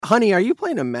Honey, are you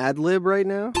playing a Mad Lib right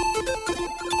now?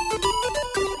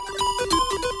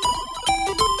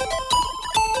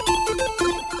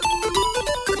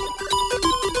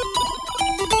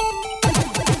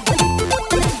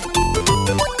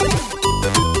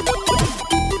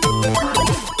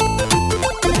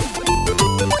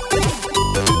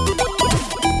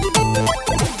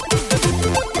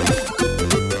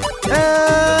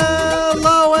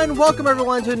 Welcome,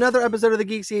 everyone, to another episode of the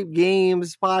Geekscape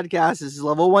Games podcast. This is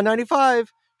level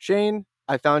 195. Shane,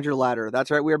 I found your ladder.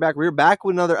 That's right. We're back. We're back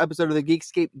with another episode of the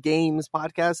Geekscape Games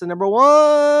podcast, the number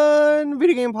one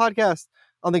video game podcast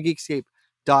on the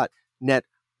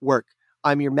Geekscape.network.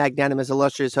 I'm your magnanimous,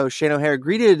 illustrious host, Shane O'Hare,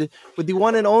 greeted with the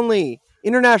one and only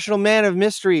international man of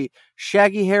mystery,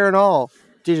 shaggy hair and all,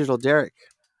 Digital Derek.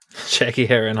 Shaggy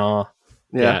hair and all.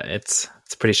 Yeah, it's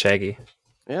pretty shaggy.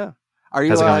 Yeah. Are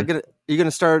you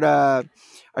gonna start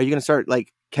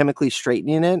like chemically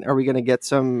straightening it? Are we gonna get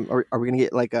some? Are we gonna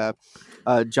get like a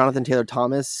Jonathan Taylor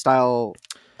Thomas style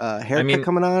haircut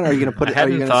coming on? Are you gonna put it? I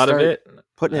hadn't thought of it.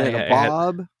 Putting it in a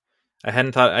bob. I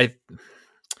hadn't thought. I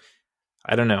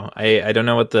don't know. I don't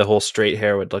know what the whole straight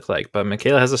hair would look like. But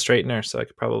Michaela has a straightener, so I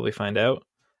could probably find out.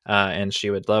 And she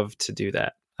would love to do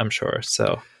that, I'm sure.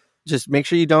 So just make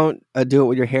sure you don't do it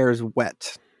when your hair is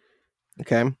wet.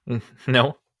 Okay.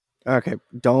 No. Okay,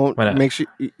 don't make sure,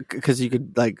 because you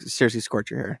could like seriously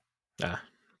scorch your hair. Yeah,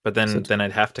 but then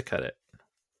I'd have to cut it.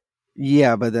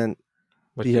 Yeah, but then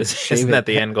isn't that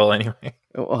the end goal anyway?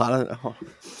 Well, I don't know.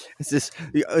 This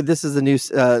is the new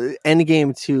end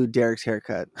game to Derek's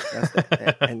haircut. That's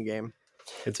the end game.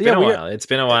 It's been a while. It's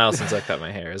been a while since I cut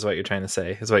my hair. Is what you're trying to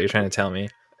say? Is what you're trying to tell me?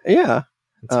 Yeah,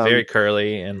 it's very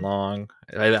curly and long.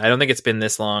 I don't think it's been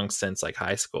this long since like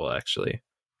high school, actually.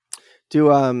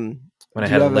 When I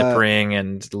had a lip ring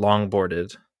and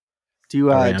longboarded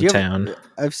around town.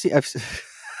 I've seen.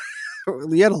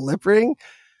 You had a lip ring?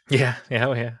 Yeah.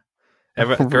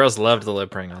 Girls loved the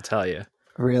lip ring, I'll tell you.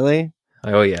 Really?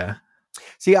 Oh yeah.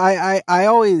 See, I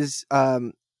always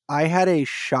I had a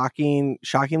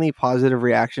shockingly positive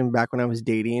reaction back when I was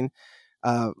dating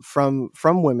from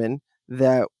women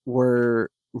that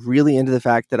were really into the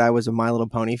fact that I was a My Little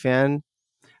Pony fan.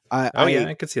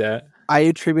 I could see that. I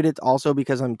attribute it also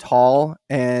because I'm tall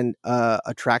and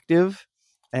attractive,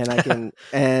 and I can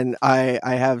and I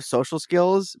have social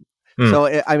skills.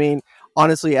 So I mean,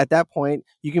 honestly, at that point,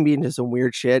 you can be into some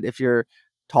weird shit if you're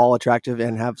tall, attractive,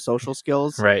 and have social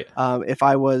skills. Right. If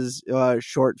I was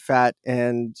short, fat,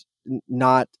 and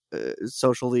not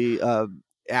socially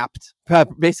apt,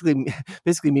 basically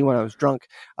me when I was drunk,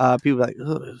 people were like,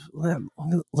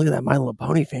 look at that My Little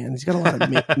Pony fan. He's got a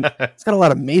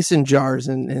lot of mason jars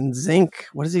and zinc.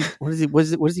 What is he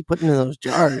putting in those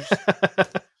jars?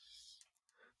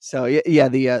 So yeah,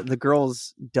 the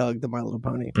girls dug the My Little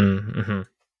Pony. Mm-hmm. And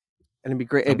it'd be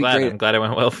great. I'm glad it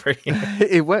went well for you.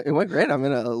 It went great. I'm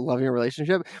in a loving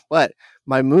relationship, but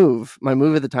my move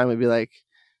at the time would be like,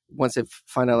 once they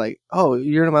find out like, oh,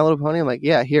 you're in a My Little Pony, I'm like,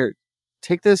 yeah, here,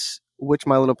 take this which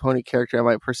My Little Pony character on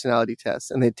my personality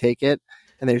test, and they take it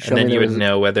and they show me. And then you would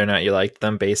know whether or not you liked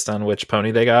them based on which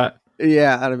pony they got.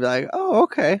 Yeah, and I'd be like, oh,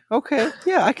 okay,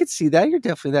 yeah, I could see that. You're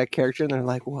definitely that character. And they're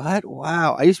like, what?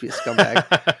 Wow, I used to be a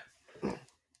scumbag.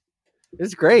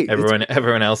 It's great.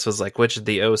 Everyone else was like, which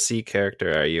the OC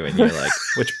character are you? And you're like,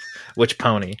 which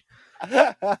pony?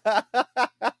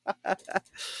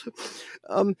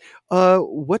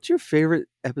 What's your favorite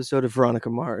episode of Veronica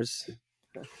Mars?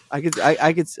 Was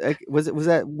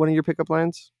that one of your pickup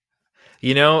lines?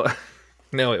 No,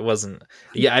 it wasn't.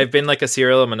 Yeah, I've been like a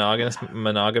serial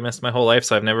monogamist my whole life,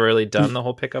 so I've never really done the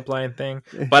whole pickup line thing.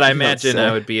 But I imagine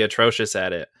I would be atrocious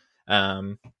at it.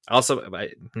 Also,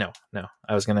 no,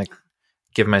 I was gonna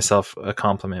give myself a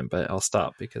compliment, but I'll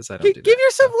stop because I don't do that. Give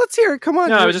yourself. Let's hear it. Come on.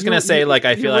 No, I was just gonna say, like,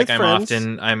 I feel like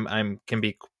I'm can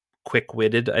be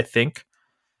quick-witted, I think,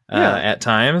 at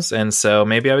times, and so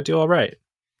maybe I would do all right.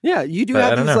 Yeah, you do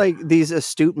have these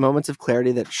astute moments of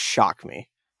clarity that shock me.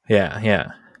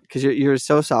 Yeah. Because you're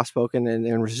so soft spoken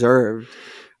and reserved,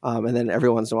 and then every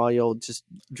once in a while you'll just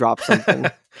drop something.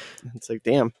 It's like,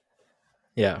 damn.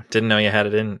 Yeah, didn't know you had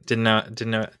it in. Didn't know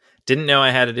I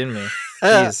had it in me.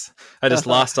 Jeez, I just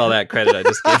lost all that credit I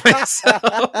just gave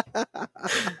myself.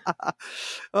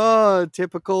 Oh,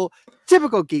 typical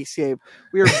Geekscape.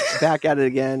 We are back at it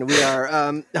again. We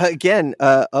are again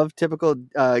of typical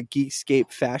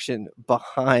Geekscape fashion,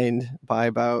 behind by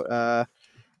about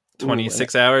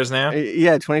 26 hours now.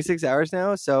 Yeah, 26 hours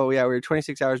now. So yeah, we're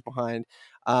 26 hours behind.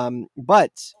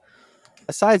 But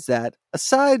besides that,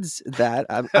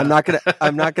 I'm not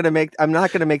gonna make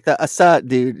the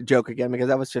dude joke again, because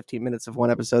that was 15 minutes of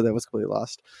one episode that was completely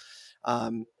lost.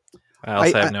 I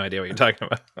also have no idea what you're talking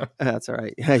about. That's all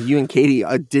right. You and Katie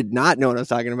did not know what I was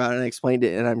talking about, and I explained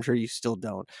it, and I'm sure you still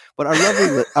don't. But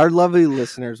our lovely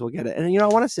listeners will get it. And I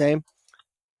want to say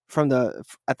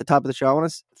at the top of the show, I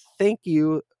want to thank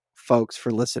you, folks,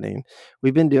 for listening.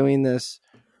 We've been doing this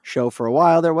show for a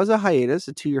while. There was a hiatus,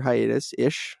 a 2-year hiatus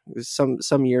ish,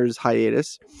 some years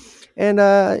hiatus, and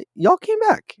y'all came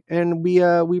back, and we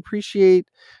appreciate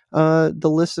the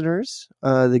listeners,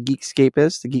 the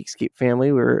Geekscapists, the Geekscape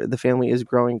family, where the family is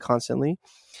growing constantly,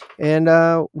 and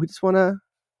we just want to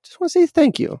say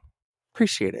thank you,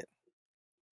 appreciate it.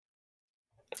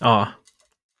 Oh,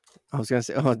 I was gonna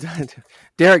say,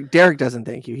 Derek doesn't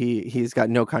thank you. He's got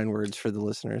no kind words for the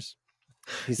listeners.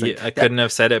 He's like, I couldn't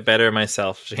have said it better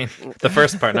myself, Shane. The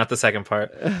first part, not the second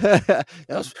part.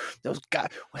 those guys.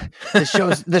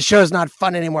 The show's not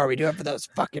fun anymore. We do it for those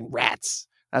fucking rats.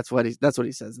 That's what he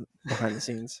says behind the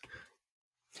scenes.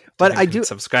 But I do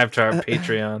subscribe to our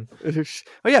Patreon.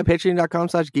 Oh yeah,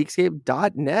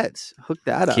 patreon.com/geekscape.net. Hook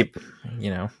that up.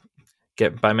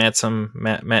 Buy Matt some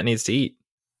Matt needs to eat.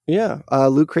 Yeah.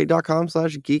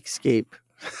 lootcrate.com/geekscape.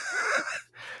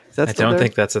 I don't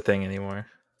think that's a thing anymore.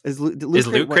 Is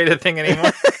Loot Crate a thing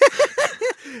anymore?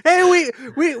 Hey,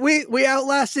 we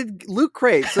outlasted Loot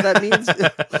Crate, so that means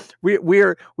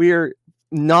we're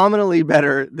nominally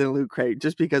better than Loot Crate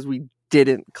just because we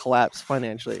didn't collapse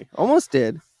financially. Almost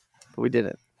did, but we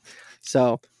didn't.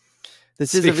 So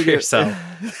this is a video. Yourself.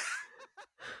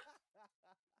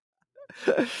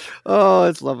 Oh,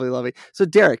 it's lovely. So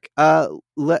Derek,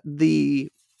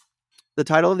 the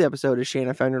title of the episode is Shane,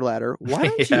 I Found Your Ladder. Why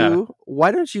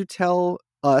don't you tell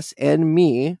us and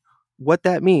me what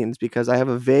that means, because I have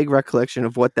a vague recollection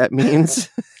of what that means.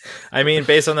 I mean,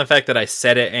 based on the fact that I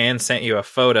said it and sent you a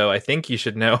photo, I think you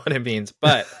should know what it means.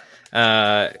 But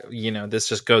this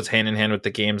just goes hand in hand with the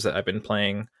games that I've been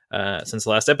playing since the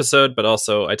last episode. But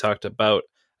also, I talked about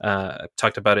it a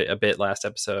bit last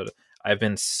episode. I've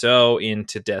been so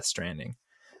into Death Stranding,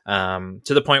 to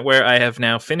the point where I have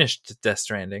now finished Death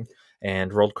Stranding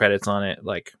and rolled credits on it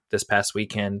like this past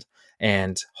weekend.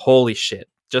 And holy shit,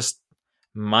 just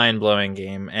mind-blowing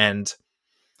game. And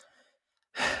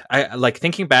I like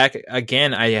thinking back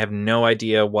again, I have no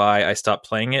idea why I stopped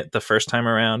playing it the first time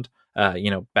around.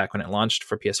 Back when it launched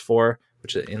for PS4,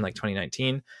 which is in like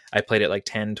 2019, I played it like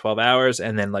 10-12 hours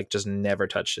and then like just never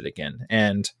touched it again.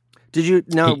 And did you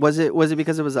was it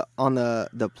because it was on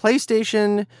the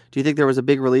PlayStation? Do you think there was a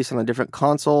big release on a different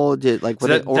console? That's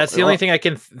the only thing I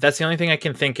can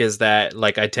think is that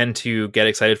like I tend to get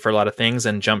excited for a lot of things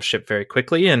and jump ship very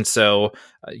quickly, and so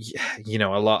I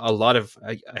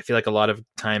feel like a lot of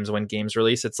times when games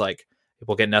release, it's like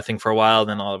we'll get nothing for a while,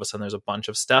 then all of a sudden there's a bunch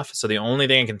of stuff. So the only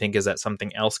thing I can think is that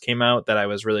something else came out that I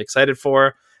was really excited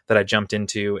for, that I jumped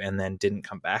into and then didn't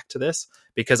come back to this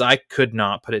because I could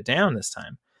not put it down this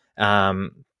time. I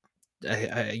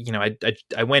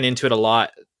went into it a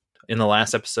lot in the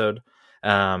last episode,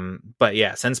 but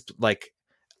yeah, since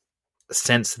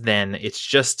then it's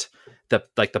just the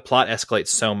plot escalates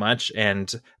so much,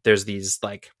 and there's these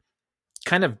like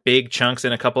kind of big chunks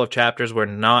in a couple of chapters where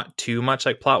not too much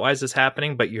like plot wise is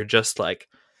happening, but you're just like,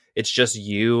 it's just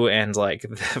you and like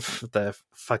the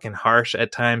fucking harsh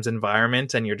at times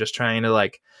environment, and you're just trying to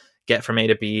like get from A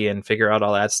to B and figure out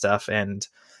all that stuff. And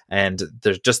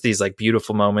there's just these like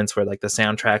beautiful moments where like the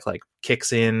soundtrack like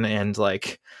kicks in, and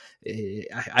like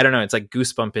I don't know, it's like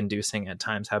goosebump inducing at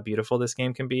times how beautiful this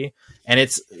game can be. And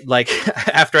it's like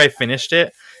after I finished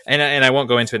it, and I won't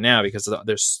go into it now because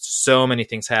there's so many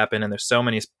things happen and there's so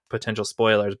many potential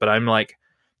spoilers, but I'm like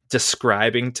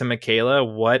describing to Michaela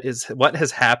what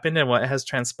has happened and what has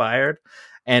transpired,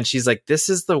 and she's like, this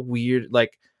is the weird,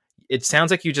 like it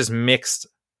sounds like you just mixed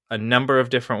a number of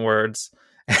different words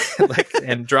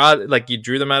and you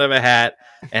drew them out of a hat,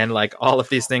 and like all of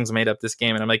these things made up this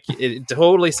game. And I'm like, it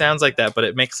totally sounds like that, but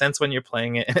it makes sense when you're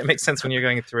playing it, and it makes sense when you're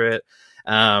going through it.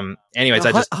 Anyways,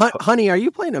 honey, are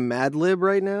you playing a Mad Lib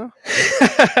right now?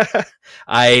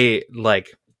 I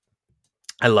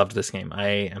loved this game. I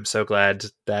am so glad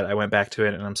that I went back to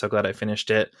it, and I'm so glad I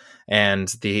finished it. And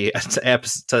the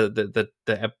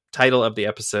title of the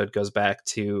episode goes back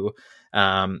to,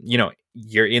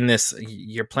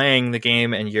 you're playing the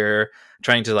game and you're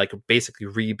trying to like basically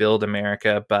rebuild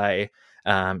America by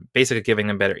basically giving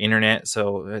them better internet.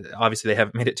 So obviously they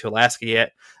haven't made it to Alaska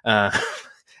yet.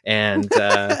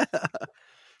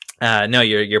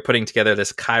 You're putting together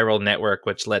this chiral network,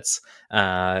 which lets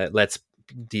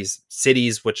these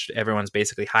cities, which everyone's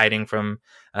basically hiding from,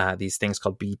 these things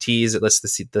called BTs. It lets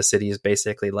the cities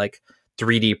basically like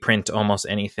 3D print almost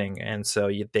anything, and so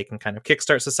they can kind of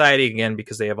kickstart society again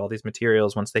because they have all these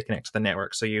materials once they connect to the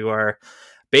network. So you are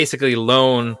basically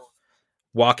loan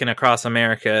walking across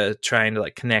America trying to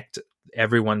like connect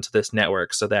everyone to this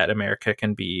network so that America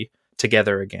can be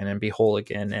together again and be whole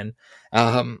again. And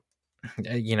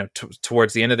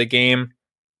towards the end of the game,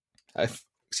 I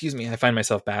find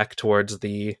myself back towards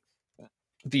the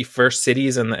first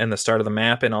cities and the start of the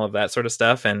map and all of that sort of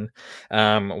stuff. And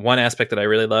one aspect that I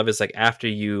really love is like after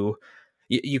you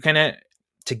kind of,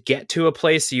 to get to a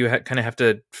place, you kind of have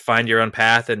to find your own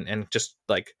path and just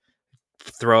like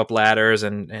throw up ladders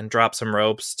and drop some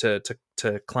ropes to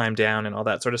climb down and all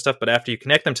that sort of stuff. But after you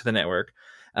connect them to the network,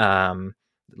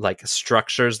 like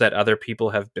structures that other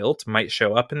people have built might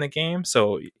show up in the game.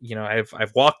 So,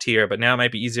 I've walked here, but now it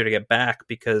might be easier to get back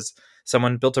because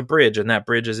someone built a bridge and that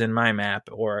bridge is in my map,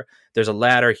 or there's a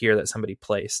ladder here that somebody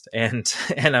placed. And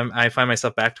I find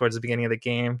myself back towards the beginning of the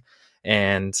game,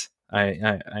 and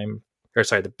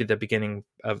the beginning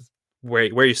of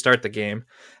where you start the game,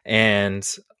 and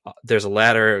there's a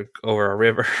ladder over a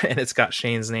river and it's got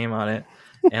Shane's name on it.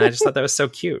 And I just thought that was so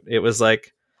cute. It was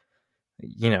like,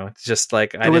 just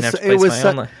like I didn't have to place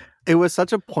my own. It was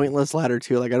such a pointless ladder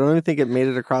too. Like I don't even think it made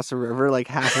it across the river. Like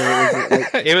half of it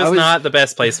was. Like, it was not the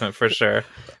best placement for sure.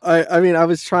 I mean, I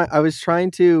was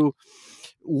trying to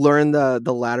learn the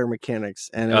ladder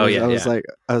mechanics, and I was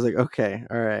like, okay,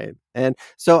 all right. And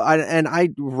so I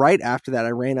right after that, I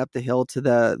ran up the hill to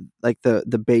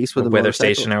the base with the weather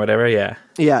station or whatever. Yeah,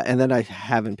 and then I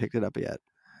haven't picked it up yet.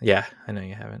 Yeah, I know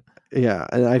you haven't. Yeah,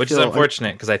 and which is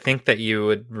unfortunate because I think that you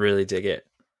would really dig it.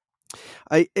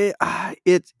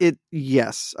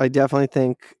 Yes, I definitely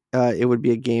think it would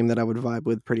be a game that I would vibe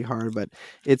with pretty hard. But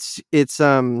it's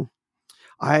the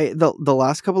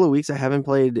last couple of weeks I haven't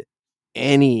played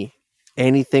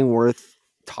anything worth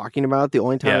talking about. The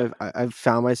only time I've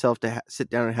found myself to sit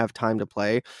down and have time to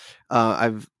play,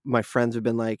 my friends have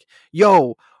been like,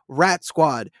 "Yo, Rat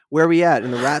Squad, where are we at?"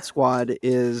 And the Rat Squad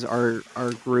is our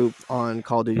group on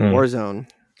Call of Duty Warzone.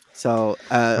 So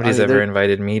nobody's ever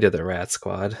invited me to the Rat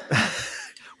Squad.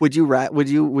 Would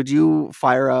you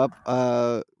fire up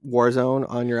Warzone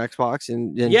on your Xbox?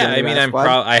 And yeah, I mean,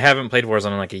 I haven't played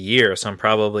Warzone in like a year, so I'm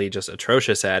probably just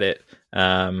atrocious at it.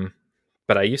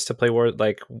 But I used to play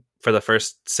for the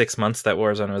first 6 months that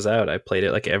Warzone was out. I played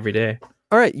it like every day.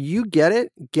 All right, you get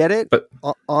it but,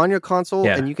 on your console,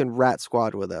 and you can Rat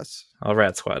Squad with us. I'll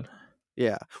Rat Squad.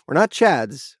 Yeah, we're not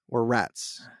Chads, we're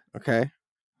rats. Okay,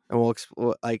 and we'll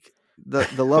like the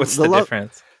love. What's the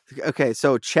difference? Okay,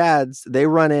 so Chads, they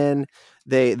run in,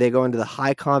 they go into the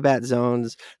high combat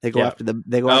zones. They go after the.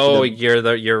 They go.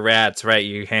 You're rats, right?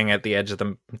 You hang at the edge of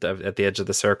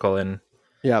the circle and.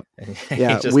 Yep.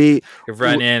 Yeah. You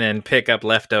run in and pick up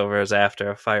leftovers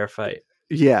after a firefight.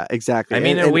 Yeah, exactly. I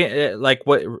mean,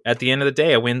 what at the end of the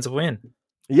day, a win's a win.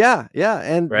 Yeah,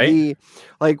 and right?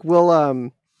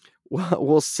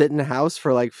 We'll sit in the house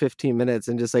for like 15 minutes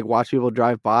and just like watch people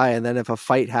drive by, and then if a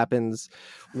fight happens,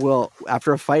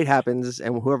 after a fight happens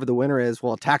and whoever the winner is,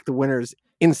 we'll attack the winners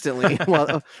instantly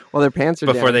while their pants are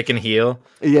before down. They can heal.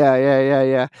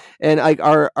 Yeah. And like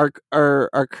our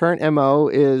current MO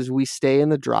is we stay in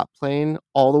the drop plane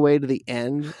all the way to the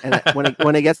end, and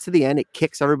when it gets to the end, it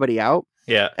kicks everybody out.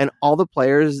 Yeah. And all the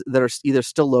players that are either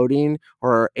still loading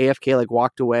or AFK, like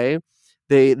walked away,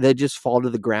 they just fall to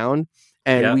the ground.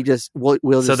 And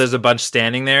we'll so there's a bunch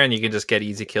standing there, and you can just get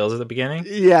easy kills at the beginning.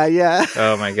 Yeah.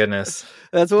 Oh my goodness,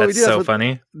 that's what we do. So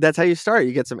funny. That's how you start.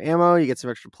 You get some ammo, you get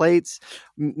some extra plates.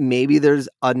 Maybe there's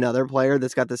another player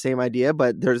that's got the same idea,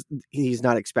 but he's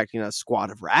not expecting a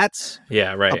squad of rats.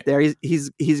 Yeah, right. Up there,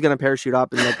 he's gonna parachute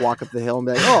up and like walk up the hill and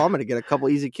be like, "Oh, I'm gonna get a couple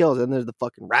easy kills." And there's the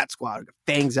fucking Rat Squad,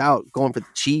 fangs out, going for the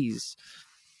cheese.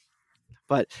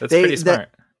 But that's pretty smart.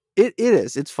 It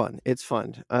is. It's fun.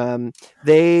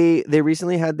 They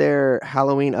recently had their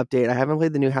Halloween update. I haven't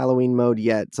played the new Halloween mode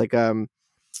yet. It's like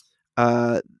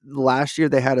last year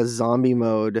they had a zombie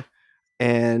mode,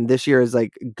 and this year is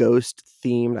like ghost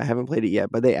themed. I haven't played it yet,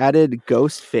 but they added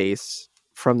Ghostface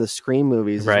from the Scream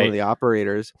movies as one of the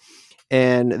operators,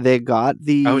 and they got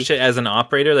the as an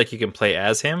operator, like you can play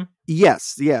as him.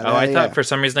 Yes, yeah. I thought for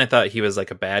some reason I thought he was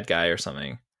like a bad guy or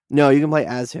something. No, you can play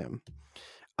as him.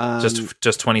 Just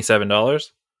 $27.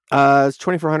 It's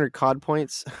 2,400 COD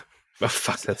points. Oh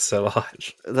fuck, that's so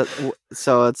large.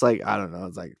 So it's like, I don't know,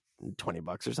 it's like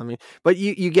 $20 or something. But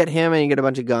you get him and you get a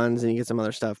bunch of guns and you get some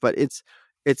other stuff. But it's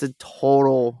a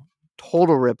total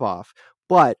ripoff.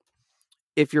 But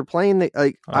if you're playing the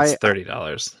it's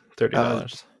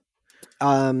 $30.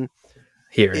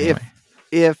 Here anyway.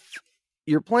 If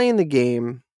you're playing the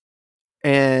game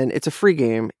and it's a free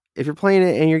game, if you're playing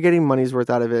it and you're getting money's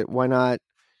worth out of it, why not?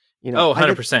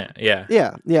 100%. Yeah.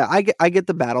 I get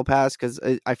the battle pass because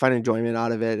I find enjoyment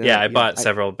out of it. And I bought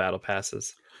several battle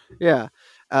passes. Yeah.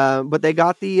 But they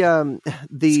got the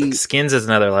skins is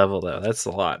another level though. That's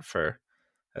a lot for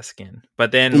a skin.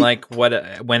 But then like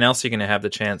when else are you going to have the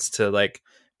chance to like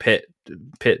pit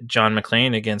John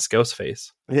McClane against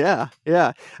Ghostface? Yeah.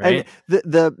 Right. And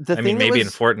the I thing mean, maybe was,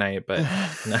 in Fortnite, but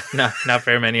not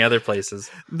very many other places.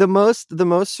 The most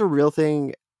surreal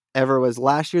thing ever was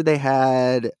last year. They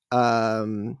had I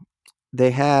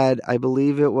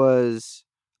believe it was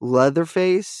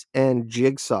Leatherface and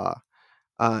Jigsaw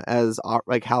as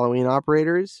like Halloween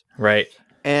operators, right?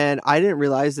 And I didn't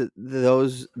realize that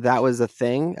that was a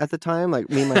thing at the time. Like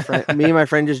me and my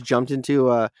friend just jumped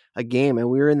into a game, and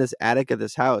we were in this attic of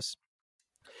this house,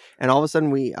 and all of a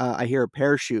sudden I hear a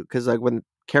parachute, because like when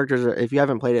characters are, if you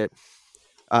haven't played it,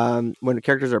 when the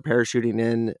characters are parachuting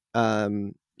in,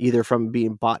 either from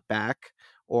being bought back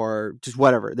or just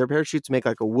whatever, their parachutes make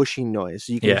like a whooshing noise,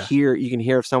 so you can hear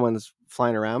if someone's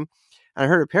flying around. And I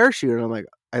heard a parachute, and I'm like,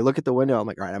 I look at the window, I'm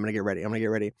like, all right, I'm gonna get ready.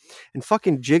 And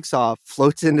fucking Jigsaw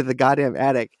floats into the goddamn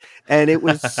attic, and it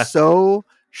was so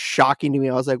shocking to me.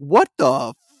 I was like, what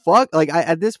the fuck? Like,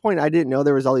 at this point, I didn't know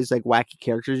there was all these like wacky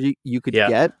characters you could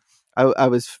get. I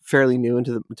was fairly new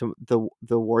into the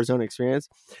Warzone experience,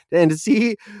 and to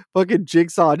see fucking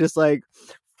Jigsaw just like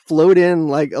float in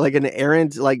like an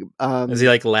errant, like is he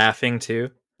like laughing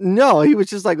too? No, he was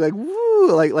just like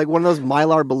woo, like one of those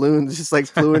Mylar balloons just like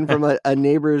flew in from a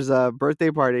neighbor's birthday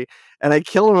party, and I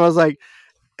killed him. I was like,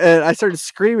 and I started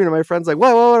screaming, and my friend's like,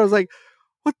 whoa. I was like,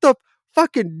 what the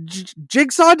fucking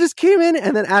Jigsaw just came in,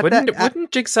 and then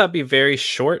wouldn't Jigsaw be very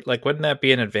short? Like, wouldn't that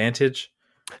be an advantage?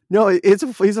 No, he's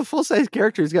a full size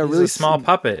character. He's got a small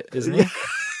puppet, isn't he?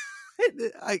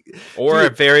 Dude, a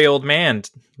very old man,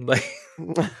 like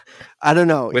I don't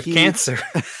know, with cancer.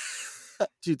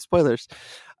 Dude, spoilers.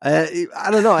 I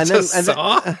don't know. And then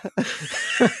Saw?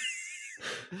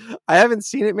 I haven't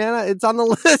seen it, man. It's on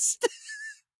the list.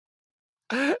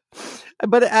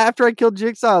 But after I killed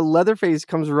Jigsaw, Leatherface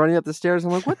comes running up the stairs.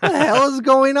 I'm like, what the hell is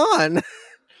going on?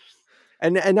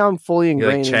 And now I'm fully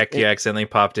ingrained. You you accidentally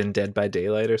popped in Dead by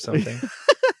Daylight or something.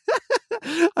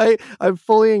 I'm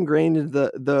fully ingrained in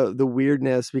the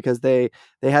weirdness, because they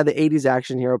had the 80s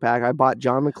action hero pack. I bought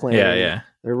John McClane. Yeah.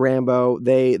 The Rambo.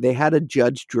 They had a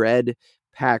Judge Dredd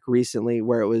pack recently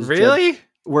where it was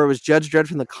Judge Dredd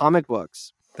from the comic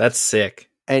books. That's sick.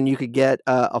 And you could get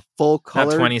a full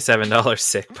color. Not $27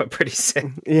 sick, but pretty sick.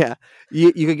 Yeah,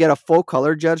 you could get a full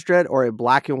color Judge Dredd or a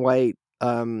black and white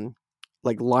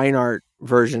like line art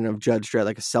version of Judge Dredd,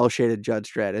 like a cell shaded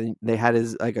Judge Dredd, and they had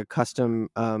his like a custom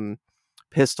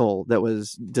pistol that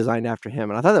was designed after him,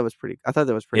 and I thought that was pretty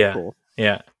cool.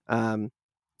 Yeah.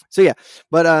 So yeah,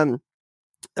 but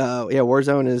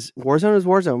Warzone is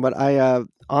Warzone. But I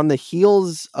on the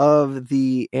heels of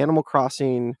the Animal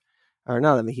Crossing, or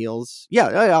not on the heels,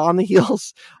 on the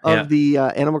heels of the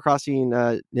Animal Crossing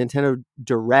Nintendo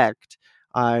Direct,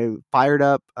 I fired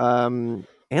up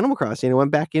Animal Crossing and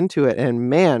went back into it, and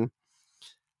man,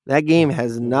 that game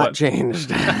has not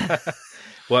changed.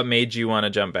 What made you want to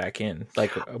jump back in?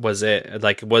 Like, was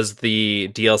the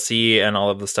DLC and all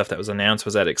of the stuff that was announced,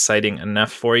 was that exciting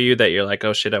enough for you that you're like,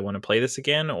 oh shit, I want to play this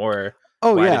again? Or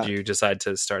why did you decide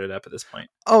to start it up at this point?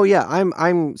 Oh yeah,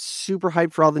 I'm super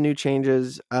hyped for all the new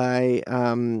changes.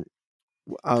 Then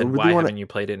why haven't you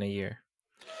played it in a year?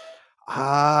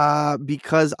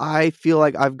 Because I feel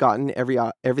like I've gotten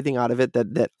everything out of it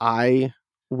that I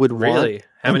would want. Really?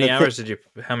 How many hours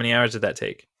did that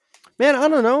take? Man, I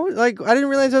don't know. Like, I didn't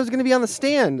realize I was going to be on the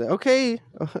stand. Okay.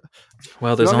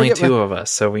 Well, there's only two of us,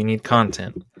 so we need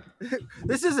content.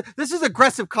 This is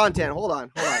aggressive content. Hold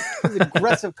on. This is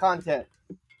aggressive content.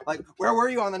 Like, where were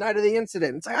you on the night of the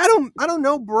incident? It's like, I don't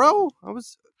know, bro. Hold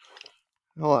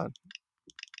on.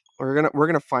 We're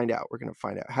gonna find out.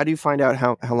 How do you find out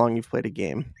how long you've played a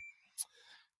game?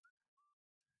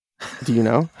 Do you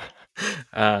know?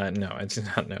 No, I do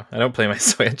not know. I don't play my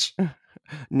Switch.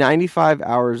 95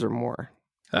 hours or more.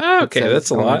 Oh, okay,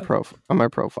 that's a lot. On my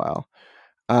profile.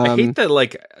 I hate the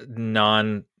like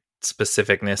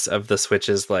non-specificness of the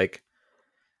Switch's like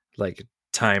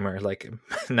timer, like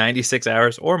 96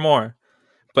 hours or more,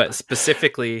 but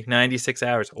specifically 96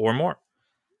 hours or more.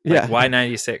 Like, why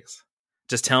 96?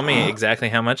 Just tell me exactly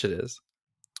how much it is.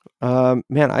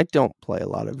 Man, I don't play a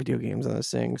lot of video games on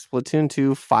this thing. Splatoon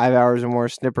 2, 5 hours or more.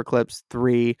 Snipper Clips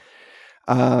 3.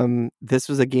 This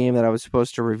was a game that I was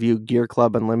supposed to review, Gear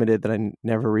Club Unlimited, that I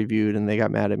never reviewed, and they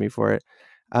got mad at me for it.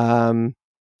 I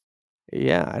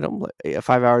don't play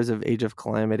 5 hours of Age of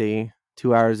Calamity,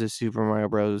 2 hours of Super Mario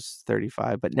Bros.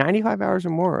 35, but 95 hours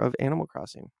or more of Animal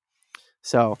Crossing.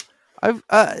 So I've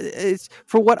it's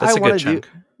for what that's I want to do.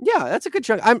 Yeah, that's a good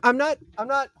chunk. I'm not.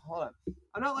 Hold on.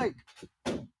 I'm not like.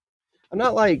 I'm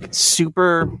not like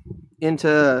super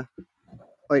into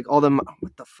like all the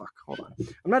what the fuck. Hold on,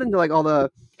 I'm not into like all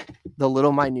the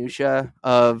little minutia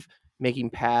of making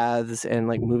paths and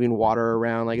like moving water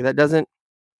around. Like that doesn't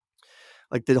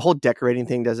like the whole decorating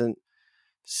thing doesn't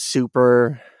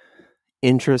super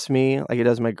interest me like it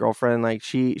does my girlfriend. Like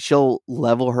she'll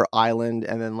level her island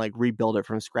and then like rebuild it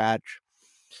from scratch,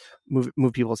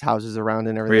 move people's houses around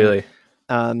and everything.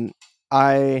 Really?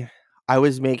 I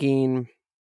was making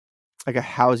like a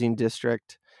housing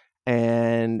district,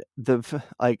 and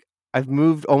like I've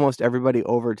moved almost everybody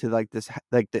over to like this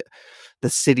like the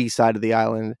city side of the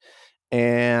island,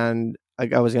 and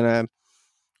like I was gonna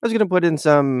put in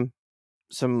some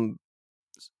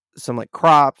like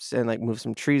crops and like move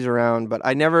some trees around, but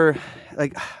I never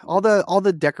like all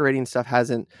the decorating stuff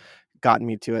hasn't gotten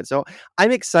me to it. So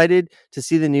I'm excited to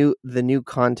see the new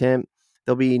content.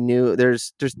 There'll be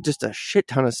there's just a shit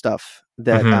ton of stuff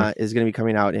that is going to be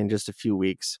coming out in just a few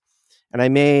weeks, and I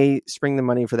may spring the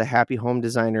money for the Happy Home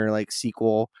Designer like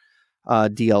sequel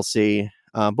DLC,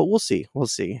 but we'll see.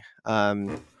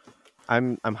 I'm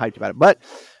hyped about it, but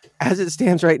as it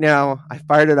stands right now, I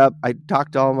fired it up. I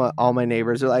talked to all my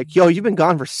neighbors. They're like, "Yo, you've been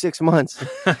gone for 6 months.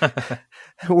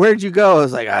 Where'd you go?" I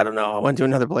was like, "I don't know. I went to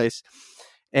another place."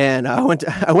 And I went to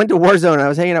Warzone. I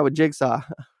was hanging out with Jigsaw.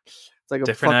 It's like a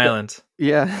different island.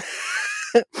 Yeah.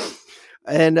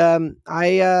 And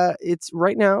it's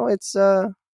right now. It's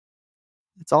all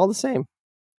the same.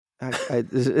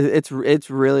 It's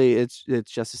really it's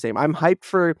just the same. I'm hyped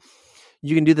for.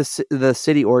 You can do the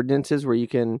city ordinances where you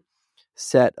can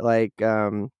set like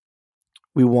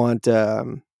we want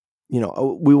the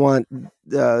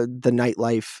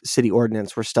nightlife city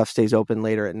ordinance where stuff stays open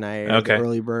later at night, okay, the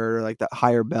early bird, or like the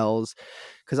higher bells,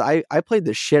 because I played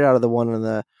the shit out of the one on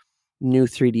the new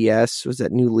 3DS. Was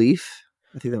that New Leaf?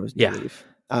 I think that was New Leaf.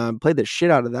 Played the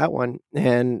shit out of that one,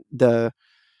 and the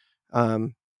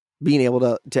being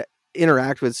able to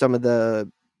interact with some of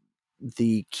the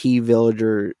key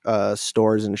villager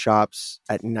stores and shops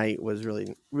at night was really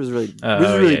dope.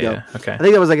 Yeah. Okay. I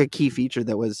think that was like a key feature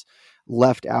that was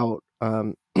left out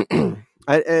of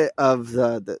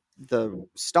the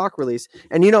stock release.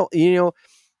 And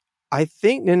I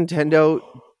think Nintendo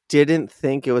didn't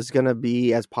think it was going to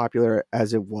be as popular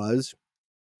as it was,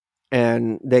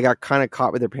 and they got kind of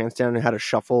caught with their pants down and had to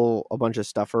shuffle a bunch of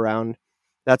stuff around.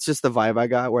 That's just the vibe I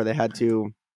got, where they had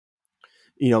to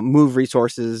move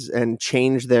resources and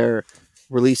change their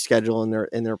release schedule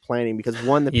in their planning because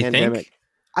the pandemic.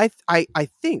 Think? I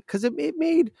think because it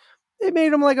made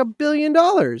them like $1 billion.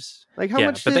 Like how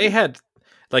much? But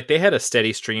they had a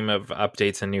steady stream of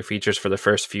updates and new features for the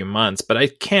first few months. But I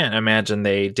can't imagine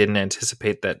they didn't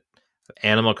anticipate that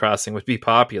Animal Crossing would be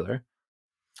popular.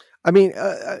 I mean,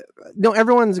 no.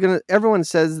 Everyone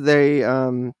says they.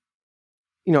 Everyone's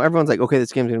like, okay,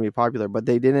 this game's gonna be popular, but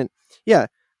they didn't. Yeah.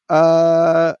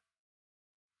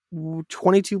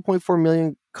 22.4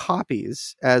 million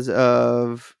copies as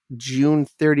of June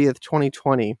 30th,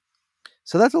 2020.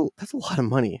 So that's a lot of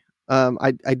money.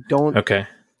 I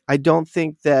don't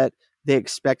think that they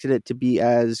expected it to be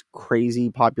as crazy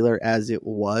popular as it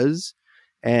was,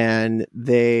 and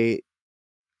they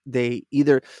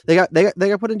got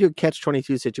put into a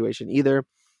catch-22 situation. Either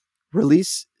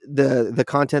release the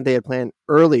content they had planned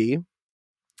early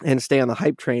and stay on the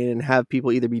hype train and have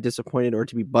people either be disappointed or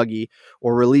to be buggy,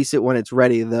 or release it when it's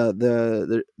ready.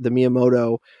 The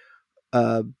Miyamoto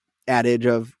adage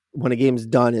of when a game's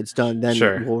done, it's done.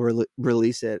 Then we'll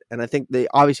release it. And I think they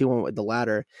obviously went with the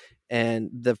latter.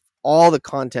 And all the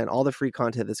content, all the free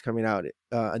content that's coming out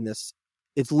in this,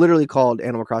 it's literally called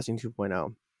Animal Crossing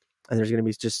 2.0. And there's going to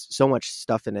be just so much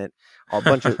stuff in it, a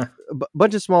bunch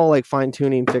of small like fine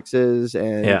tuning fixes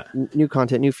and new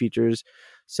content, new features.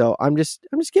 So I'm just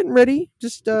getting ready,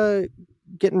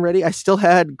 getting ready. I still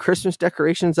had Christmas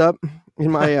decorations up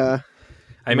in my.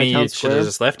 I mean, you should have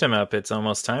just left them up. It's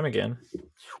almost time again.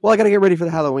 Well, I got to get ready for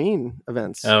the Halloween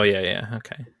events. Oh yeah,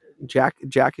 okay. Jack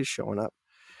is showing up,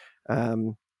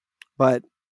 but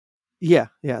yeah,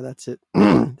 that's it.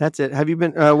 That's it. Have you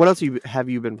been? What else have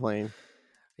you been playing?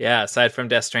 Yeah, aside from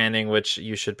Death Stranding, which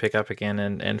you should pick up again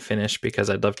and finish, because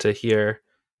I'd love to hear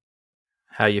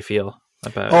how you feel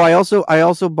about. Oh, I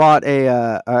also bought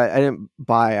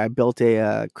I built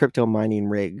a crypto mining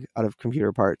rig out of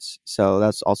computer parts. So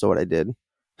that's also what I did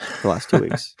the last 2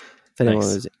 weeks. If anyone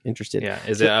was interested. Yeah.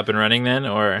 Is it up and running then,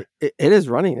 or it is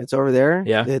running? It's over there.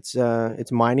 Yeah. It's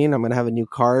mining. I'm going to have a new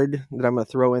card that I'm going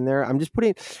to throw in there. I'm just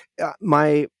putting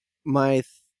my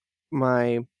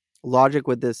logic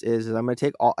with this is I'm going to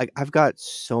take I've got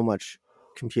so much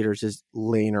computers just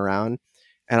laying around,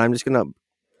 and I'm just going to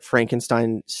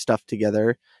Frankenstein stuff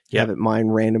together, Yep. have it mine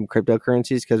random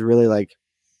cryptocurrencies, because really, like,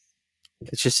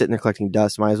 it's just sitting there collecting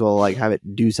dust. Might as well like have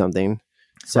it do something.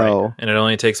 So, right. And it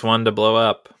only takes one to blow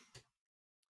up.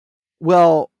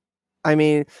 well, I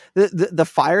mean, the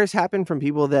fires happen from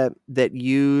people that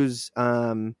use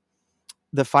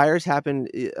the fires happen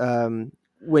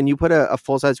when you put a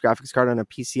full size graphics card on a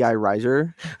PCI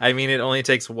riser. I mean, it only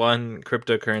takes one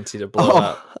cryptocurrency to blow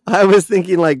up. I was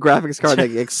thinking like graphics card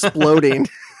like exploding.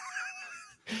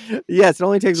 Yes, it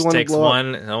only takes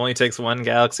one. It only takes one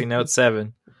Galaxy Note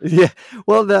 7. Yeah.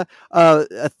 Well, the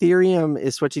Ethereum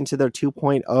is switching to their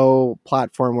 2.0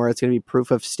 platform, where it's going to be proof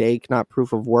of stake, not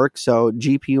proof of work. So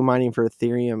GPU mining for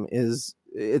Ethereum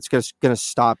it's going to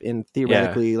stop in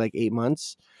theoretically like 8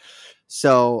 months.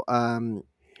 So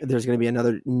there's going to be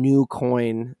another new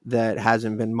coin that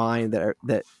hasn't been mined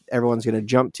that everyone's going to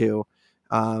jump to.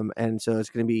 And so it's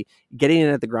going to be getting in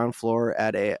at the ground floor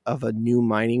of a new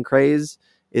mining craze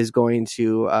is going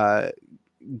to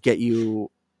get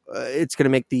you. It's going to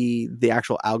make the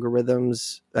actual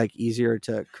algorithms like easier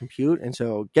to compute, and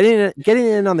so getting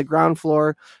in on the ground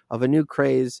floor of a new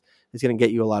craze is going to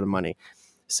get you a lot of money.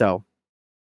 So,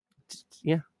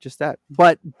 yeah, just that.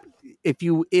 But if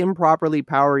you improperly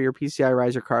power your PCI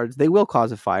riser cards, they will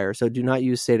cause a fire. So do not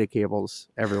use SATA cables,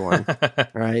 everyone. All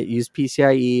right, use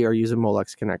PCIe or use a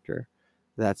Molex connector.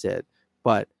 That's it.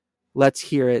 But let's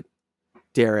hear it,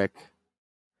 Derek.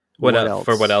 What else?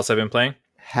 For what else I've been playing?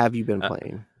 Have you been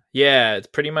playing? Yeah, it's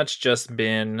pretty much just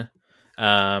been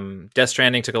Death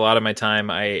Stranding took a lot of my time.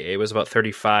 It was about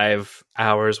 35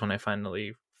 hours when I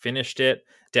finally finished it.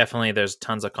 Definitely there's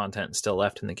tons of content still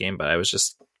left in the game, but I was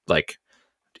just like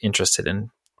interested in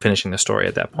finishing the story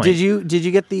at that point. Did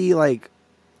you get the like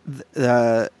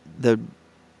the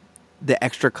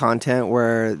extra content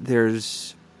where I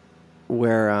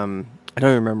don't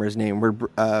even remember his name,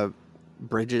 where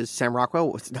Bridges, Sam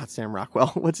Rockwell, not Sam Rockwell,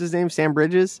 what's his name? Sam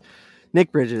Bridges?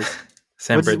 Nick Bridges.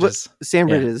 Sam Bridges. Sam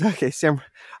Bridges. Okay, Sam.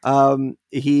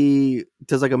 He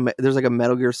does there's like a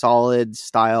Metal Gear Solid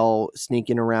style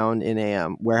sneaking around in a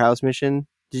warehouse mission.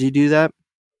 Did you do that?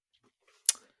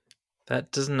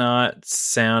 That does not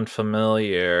sound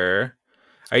familiar.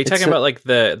 Are you talking about like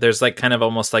there's like kind of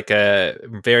almost like a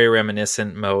very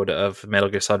reminiscent mode of Metal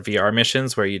Gear Solid VR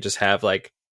missions where you just have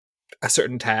like a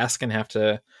certain task and have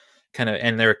to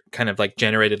and they're kind of like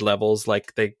generated levels,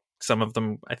 like some of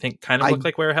them I think kind of look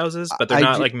like warehouses, but they're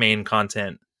not like main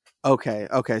content. Okay,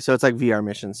 so it's like VR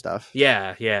mission stuff.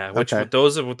 Yeah. Which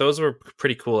those were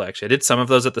pretty cool actually. I did some of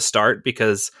those at the start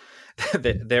because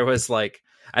there was like,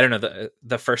 I don't know,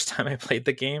 the first time I played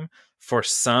the game,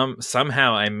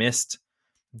 somehow I missed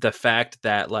the fact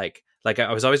that like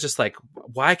I was always just like,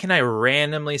 why can I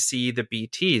randomly see the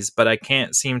BTs, but I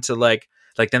can't seem to like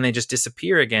then they just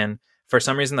disappear again. For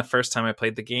some reason, the first time I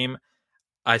played the game,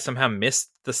 I somehow missed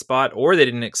the spot, or they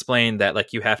didn't explain that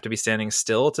like you have to be standing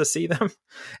still to see them.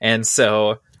 And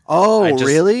so,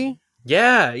 really?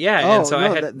 Yeah. Oh, and so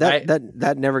no,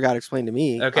 that never got explained to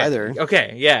me either.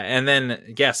 Okay, yeah, and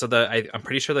then so I'm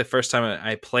pretty sure the first time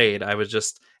I played, I was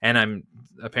just, and I'm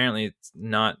apparently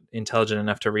not intelligent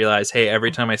enough to realize, hey,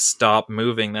 every time I stop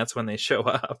moving, that's when they show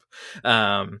up.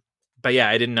 But yeah,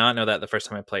 I did not know that the first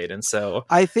time I played, and so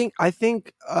I think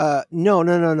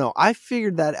no. I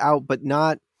figured that out, but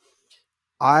not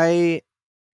when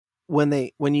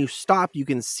you stop, you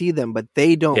can see them, but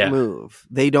they don't move.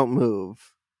 They don't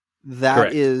move.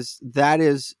 That is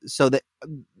so that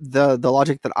the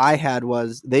logic that I had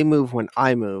was they move when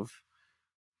I move.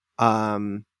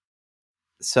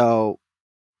 So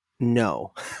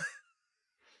no.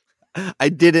 I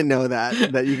didn't know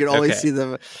that you could only see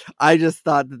them. I just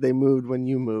thought that they moved when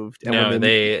you moved. And no,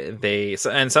 they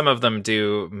and some of them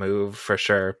do move for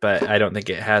sure, but I don't think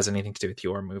it has anything to do with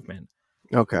your movement.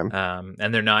 Okay.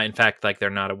 And they're not, in fact, like they're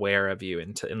not aware of you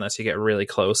unless you get really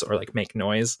close or like make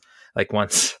noise. Like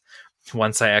once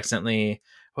I accidentally,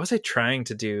 what was I trying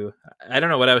to do? I don't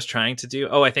know what I was trying to do.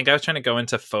 Oh, I think I was trying to go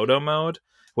into photo mode,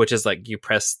 which is like you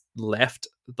press left,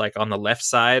 like on the left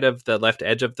side of the left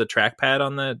edge of the trackpad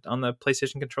on the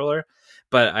PlayStation controller.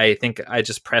 But I think I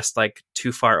just pressed like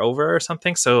too far over or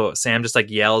something. So Sam just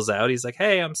like yells out. He's like,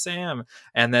 "Hey, I'm Sam."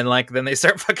 And then then they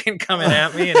start fucking coming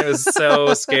at me, and it was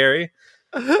so scary.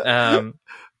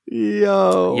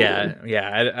 Yo.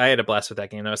 Yeah. I had a blast with that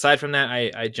game. Now, aside from that,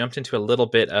 I jumped into a little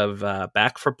bit of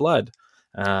Back 4 Blood.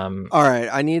 All right,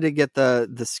 I need to get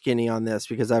the skinny on this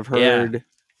because I've heard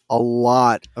a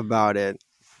lot about it.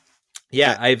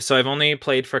 Yeah, I've only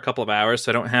played for a couple of hours,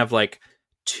 so I don't have like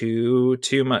too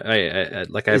much.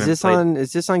 Is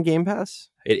this on Game Pass?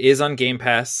 It is on Game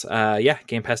Pass.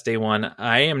 Game Pass day one.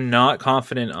 I am not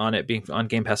confident on it being on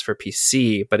Game Pass for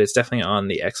PC, but it's definitely on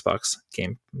the Xbox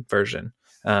game version.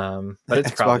 But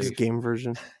it's Xbox probably game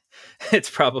version. it's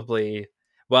probably.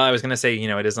 Well, I was going to say,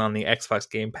 it is on the Xbox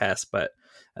Game Pass, but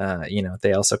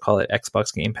they also call it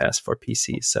Xbox Game Pass for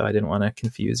PC, so I didn't want to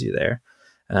confuse you there.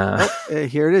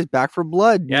 Here it is, Back for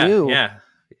Blood. Yeah, new. yeah.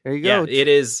 There you go. Yeah, it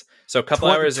is. So a couple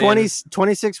hours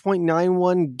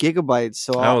 26.91 gigabytes.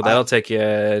 So that'll take you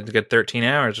a good 13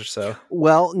 hours or so.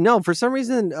 Well, no, for some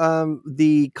reason,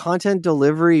 the content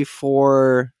delivery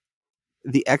for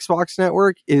the Xbox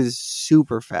network is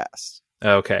super fast.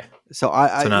 Okay. So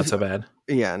not so bad.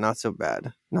 Yeah, not so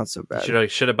bad. Not so bad.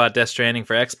 Should have bought Death Stranding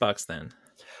for Xbox then.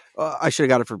 I should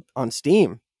have got it on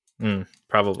Steam.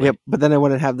 Probably. Yep, but then I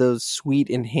wouldn't have those sweet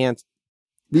enhanced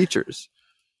features.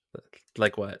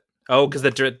 Like what? Oh, because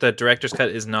the director's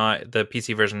cut is not the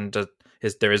PC version.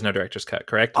 There is no director's cut,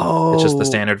 correct? Oh, it's just the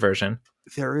standard version.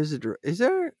 There is is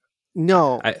there?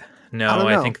 No, I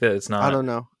think that it's not. I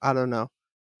don't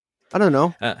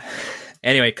know.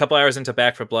 Anyway, a couple hours into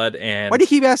Back for Blood, and why do you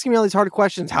keep asking me all these hard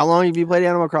questions? How long have you played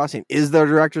Animal Crossing? Is there a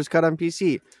director's cut on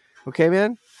PC? Okay,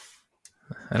 man.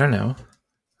 I don't know.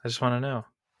 I just want to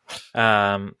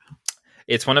know.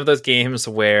 It's one of those games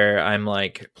where I'm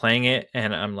like playing it,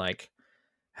 and I'm like,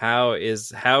 how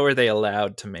are they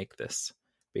allowed to make this?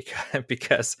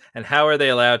 Because and how are they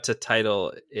allowed to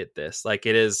title it this? Like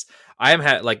it is. I am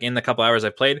like in the couple hours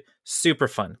I played, super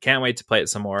fun. Can't wait to play it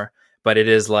some more. But it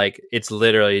is like it's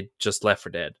literally just Left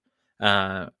 4 Dead,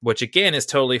 which again is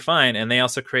totally fine. And they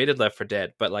also created Left 4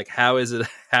 Dead. But like, how is it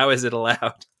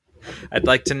allowed? I'd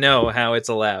like to know how it's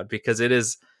allowed, because it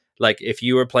is like if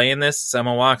you were playing this,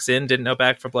 someone walks in, didn't know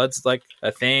Back 4 Blood's like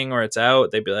a thing or it's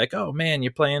out, they'd be like, "Oh man,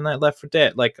 you're playing that Left 4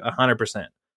 Dead," like 100%.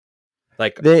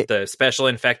 Like the special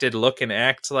infected look and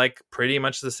act like pretty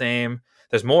much the same.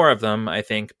 There's more of them, I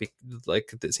think.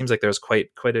 Like it seems like there's quite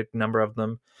a number of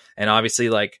them, and obviously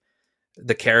like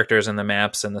the characters and the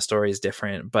maps and the story is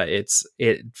different, but it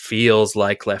feels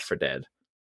like Left 4 Dead.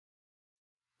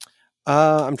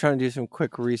 I'm trying to do some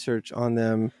quick research on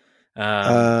them.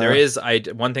 There is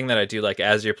one thing that I do like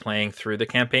as you're playing through the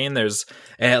campaign. There's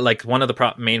like one of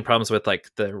the main problems with like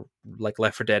the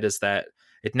Left 4 Dead is that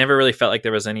it never really felt like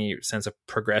there was any sense of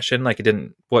progression. Like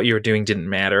what you were doing didn't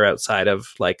matter outside of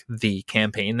like the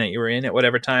campaign that you were in at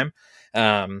whatever time.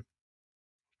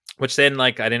 Which then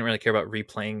like I didn't really care about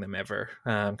replaying them ever,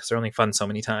 because they're only fun so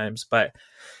many times. But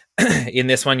in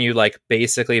this one, you like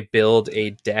basically build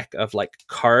a deck of like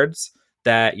cards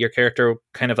that your character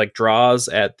kind of like draws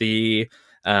at the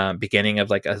beginning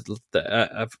of like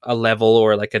a level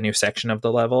or like a new section of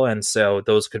the level. And so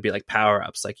those could be like power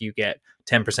ups, like you get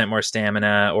 10% more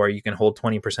stamina, or you can hold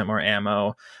 20% more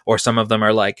ammo, or some of them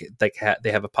are like they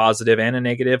have a positive and a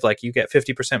negative, like you get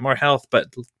 50% more health but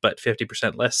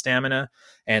 50% less stamina.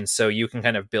 And so you can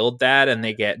kind of build that, and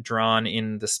they get drawn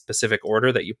in the specific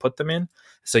order that you put them in.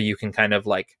 So you can kind of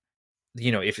like,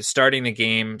 if it's starting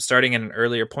at an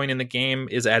earlier point in the game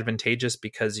is advantageous,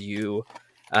 because you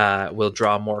will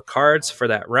draw more cards for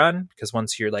that run, because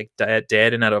once you're like dead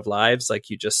and out of lives, like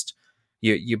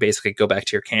you basically go back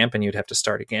to your camp and you'd have to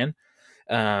start again.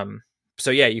 So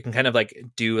yeah, you can kind of like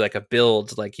do like a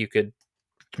build, like you could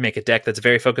make a deck that's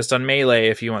very focused on melee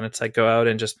if you wanted to like go out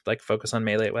and just like focus on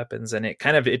melee weapons. And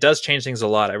it does change things a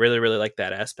lot. I really, really like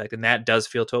that aspect. And that does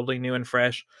feel totally new and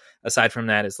fresh. Aside from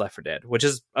that is Left 4 Dead, which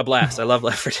is a blast. I love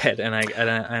Left 4 Dead, and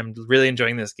I'm really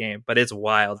enjoying this game, but it's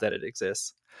wild that it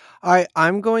exists.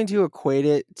 I'm going to equate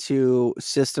it to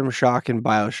System Shock and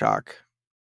BioShock.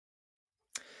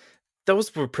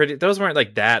 Those weren't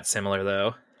like that similar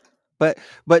though. But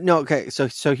no, okay,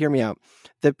 so hear me out.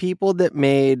 The people that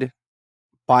made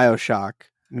BioShock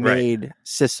made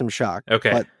System Shock.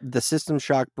 Okay. But the System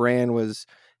Shock brand was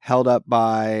held up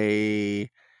by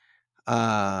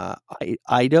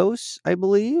Eidos, I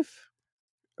believe,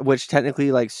 which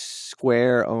technically like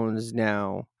Square owns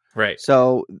now. Right.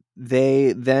 So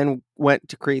they then went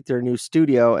to create their new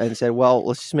studio and said, well,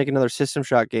 let's just make another System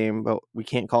Shock game, but we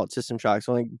can't call it System Shock. It's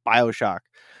only BioShock.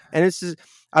 And it's just,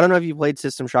 I don't know if you played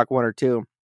System Shock 1 or 2.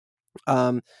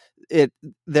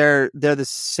 They're the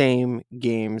same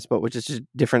games, but with just a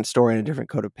different story and a different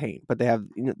coat of paint. But they have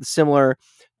similar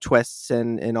twists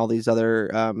and all these other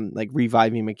like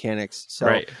reviving mechanics. So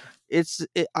right.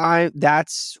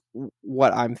 That's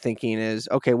what I'm thinking is,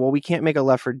 okay, well, we can't make a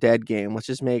Left 4 Dead game.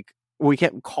 We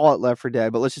can't call it Left 4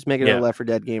 Dead, but let's just make it a Left 4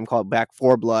 Dead game called Back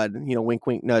 4 Blood. Wink,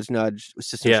 wink, nudge, nudge.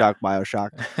 System Shock, BioShock,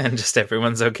 and just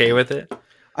everyone's okay with it.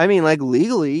 I mean, like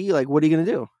legally, like what are you gonna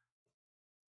do?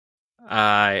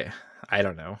 I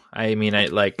don't know. I mean,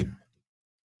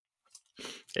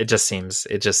 It just seems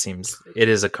it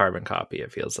is a carbon copy,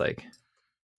 it feels like.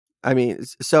 I mean,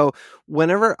 so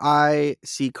whenever I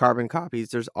see carbon copies,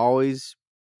 there's always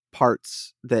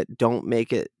parts that don't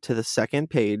make it to the second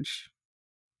page.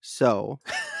 So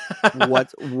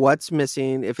what's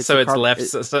missing? If it's so it's left,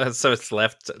 so it's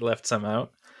left some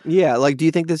out. Yeah, like, do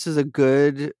you think this is a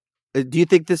good? Do you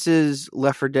think this is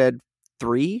Left 4 Dead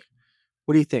 3?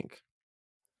 What do you think?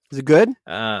 Is it good?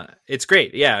 It's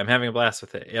great. Yeah, I'm having a blast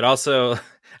with it. It also,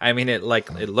 I mean, it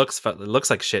looks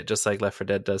like shit, just like Left 4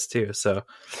 Dead does too. So,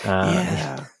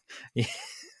 yeah. yeah.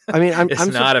 I mean, it's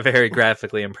not a very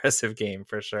graphically impressive game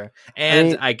for sure.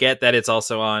 And I get that it's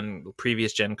also on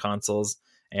previous gen consoles,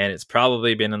 and it's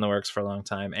probably been in the works for a long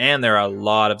time. And there are a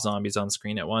lot of zombies on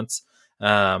screen at once.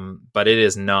 But it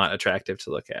is not attractive to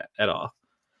look at all,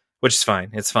 which is fine.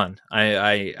 It's fun.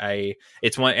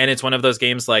 It's one of those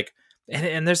games like,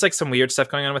 and there's like some weird stuff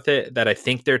going on with it that I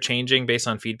think they're changing based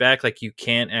on feedback. Like you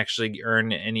can't actually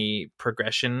earn any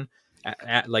progression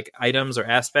at like items or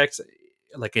aspects.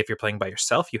 Like if you're playing by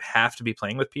yourself, you have to be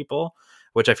playing with people,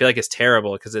 which I feel like is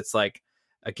terrible because it's like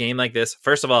a game like this.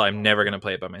 First of all, I'm never going to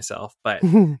play it by myself, but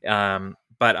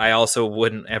I also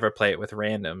wouldn't ever play it with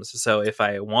randoms. So if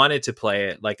I wanted to play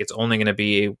it, like it's only going to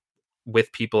be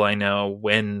with people I know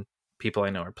when people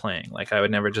I know are playing. Like I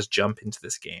would never just jump into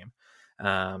this game.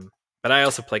 But I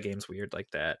also play games weird like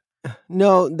that.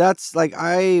 No, that's like,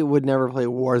 I would never play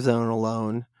Warzone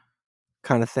alone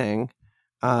kind of thing.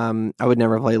 I would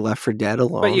never play Left 4 Dead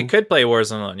alone. But you could play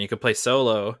Warzone alone. You could play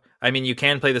solo. I mean, you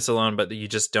can play this alone, but you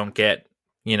just don't get,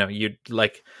 you'd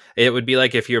like, it would be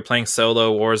like if you're playing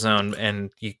solo Warzone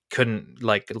and you couldn't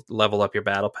like level up your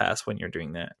battle pass when you're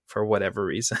doing that for whatever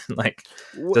reason. Like,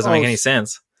 doesn't make any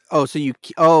sense. So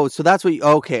that's what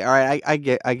okay. All right. I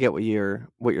get what you're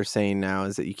saying now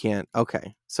is that you can't.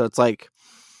 Okay. So it's like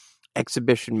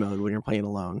exhibition mode when you're playing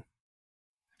alone.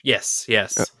 Yes.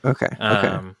 Okay.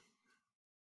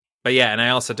 But yeah, and I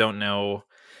also don't know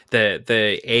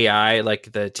the AI,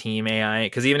 like the team AI,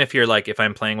 because even if you're like, if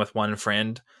I'm playing with one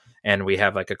friend and we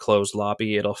have like a closed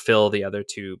lobby, it'll fill the other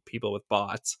two people with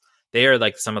bots. They are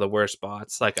like some of the worst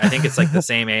bots. Like I think it's like the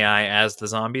same AI as the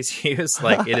zombies use.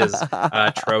 Like it is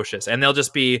atrocious. And you'll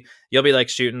be like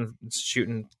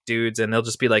shooting dudes, and they'll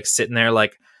just be like sitting there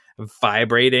like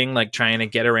vibrating, like trying to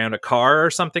get around a car or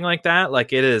something like that.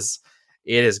 Like it is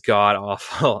god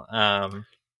awful.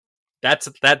 That's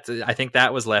I think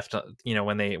that was left,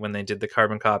 when they did the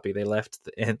carbon copy, they left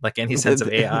like any sense of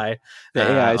AI,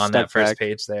 AI on that first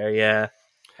page there. Yeah.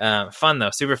 Fun though,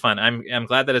 super fun. I'm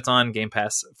glad that it's on Game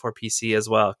Pass for PC as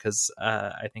well, because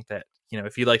I think that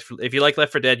if you like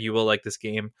Left 4 Dead, you will like this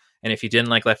game, and if you didn't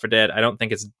like Left 4 Dead, I don't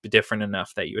think it's different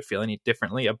enough that you would feel any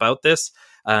differently about this.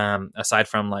 Aside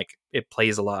from like it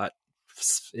plays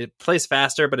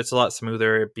faster, but it's a lot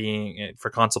smoother, being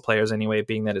for console players anyway,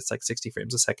 being that it's like 60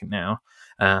 frames a second now,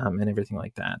 and everything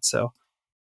like that. So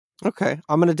okay,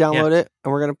 I'm gonna download it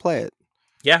and we're gonna play it.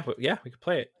 Yeah, we could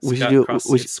play it.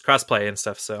 It's cross-play and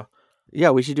stuff, so...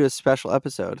 Yeah, we should do a special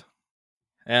episode.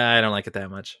 I don't like it that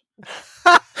much.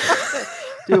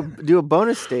 do a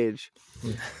bonus stage.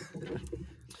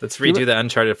 Let's redo the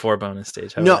Uncharted 4 bonus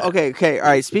stage. Okay. All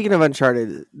right, speaking of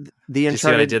Uncharted, the Uncharted... Did you see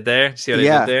what I did there?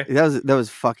 I did there? That was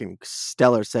fucking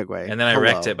stellar segue. And then I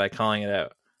wrecked it by calling it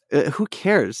out. Who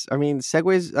cares? I mean,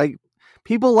 segues, like,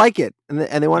 people like it, and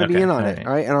they want to be in on it,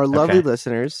 all right? And our lovely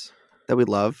listeners... that we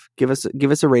love, give us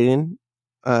a rating,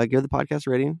 give the podcast a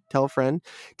rating, tell a friend,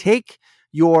 take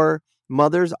your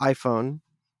mother's iPhone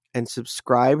and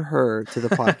subscribe her to the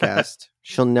podcast.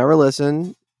 She'll never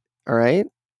listen, all right,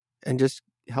 and just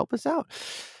help us out.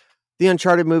 The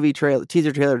Uncharted movie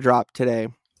teaser trailer dropped today.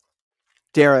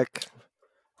 Derek,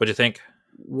 what'd you think?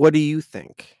 What do you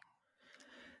think?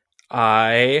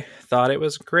 I thought it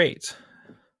was great.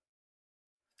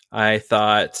 I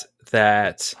thought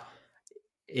that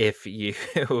if you,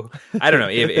 I don't know,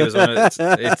 if it was one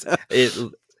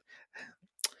of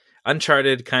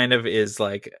Uncharted kind of is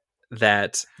like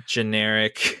that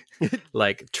generic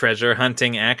like treasure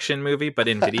hunting action movie, but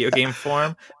in video game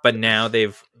form. But now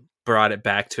they've brought it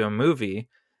back to a movie,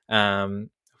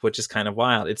 which is kind of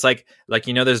wild. It's like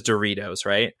there's Doritos,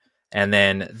 right? And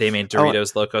then they made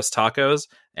Doritos Locos Tacos.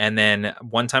 And then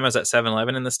one time I was at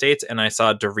 7-Eleven in the States and I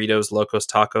saw Doritos Locos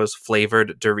Tacos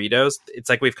flavored Doritos. It's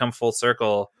like we've come full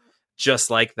circle just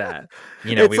like that.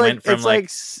 We went from like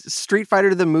Street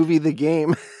Fighter the movie, the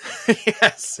game.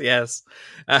 Yes.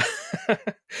 I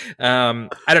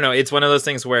don't know. It's one of those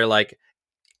things where like,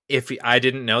 if I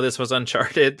didn't know this was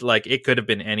Uncharted, like it could have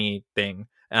been anything.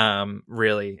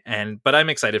 really. But I'm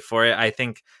excited for it. I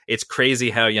think it's crazy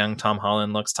how young Tom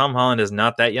Holland looks. Tom Holland is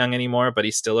not that young anymore, but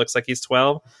he still looks like he's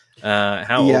 12.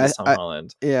 How old is Tom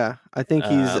Holland? Yeah, I think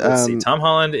he's. Let's see. Tom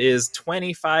Holland is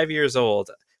 25 years old.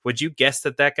 Would you guess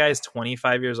that guy's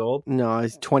 25 years old? No,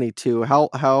 he's 22. How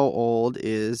old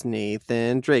is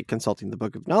Nathan Drake? Consulting the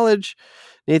Book of Knowledge.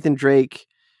 Nathan Drake.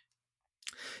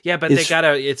 Yeah, but it's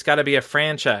gotta be a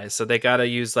franchise. So they gotta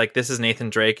use like, this is Nathan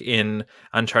Drake in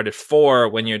Uncharted 4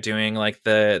 when you're doing like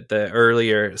the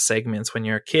earlier segments when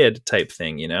you're a kid type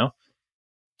thing, you know?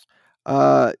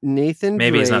 Nathan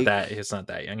Maybe Drake, he's not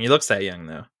that young. He looks that young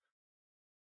though.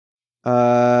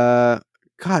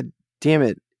 God damn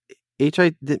it.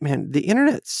 Man, the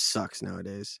internet sucks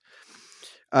nowadays.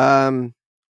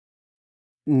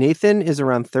 Nathan is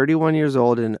around 31 years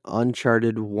old in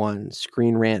Uncharted 1.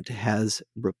 Screen Rant has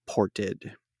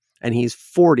reported. And he's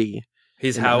 40.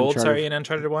 He's how old, sorry, in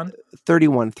Uncharted 1?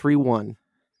 31, 3-1.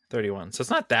 31. So it's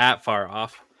not that far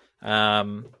off.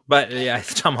 But yeah,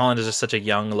 Tom Holland is just such a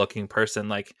young looking person.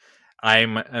 Like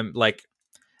I'm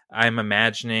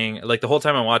imagining, like the whole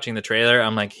time I'm watching the trailer,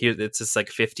 I'm like, it's this like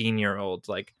 15-year-old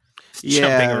like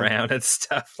jumping around and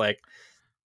stuff. Like,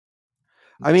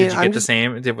 I mean, did you get the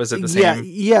same? Was it the same?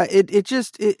 Yeah. It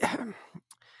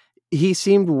he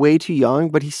seemed way too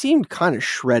young, but he seemed kind of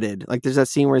shredded. Like there's that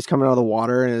scene where he's coming out of the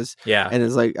water and is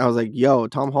like, I was like, yo,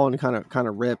 Tom Holland kind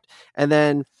of ripped. And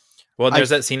then, well, there's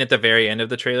that scene at the very end of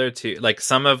the trailer too. Like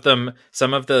some of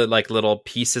the like little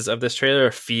pieces of this trailer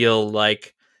feel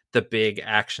like the big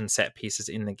action set pieces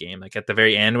in the game. Like at the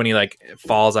very end when he like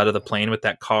falls out of the plane with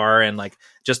that car and like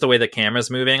just the way the camera's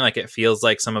moving, like it feels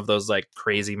like some of those like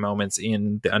crazy moments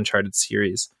in the Uncharted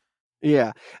series.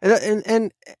 Yeah.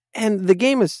 And the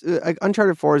game is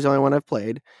Uncharted 4 is the only one I've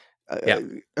played. Yeah.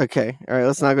 Okay. All right.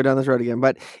 Let's not go down this road again,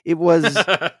 but it was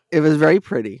very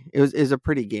pretty. It was a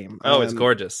pretty game. Oh, it's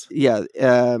gorgeous. Yeah.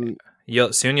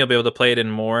 You'll be able to play it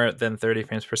in more than 30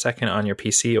 frames per second on your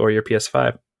PC or your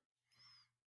PS5.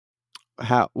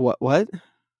 What?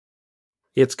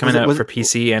 It's coming out for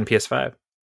PC and PS5.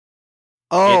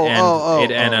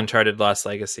 And Uncharted Lost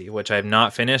Legacy, which I've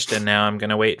not finished, and now I'm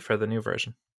going to wait for the new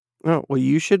version. Oh, well,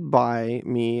 you should buy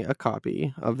me a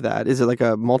copy of that. Is it like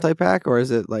a multi-pack, or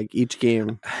is it like each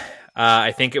game?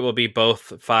 I think it will be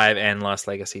both 5 and Lost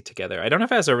Legacy together. I don't know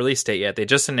if it has a release date yet. They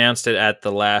just announced it at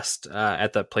the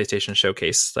at the PlayStation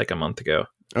Showcase like a month ago.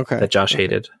 Okay. That Josh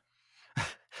hated.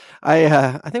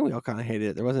 I think we all kind of hated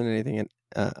it. There wasn't anything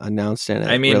announced in it.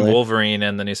 I mean, really. Wolverine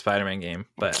and the new Spider-Man game,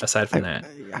 but aside from that,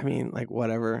 I mean, like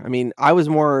whatever. I mean, I was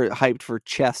more hyped for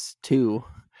chess too,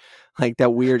 like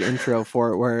that weird intro for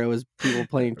it where it was people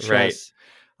playing chess. Right.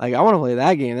 Like I want to play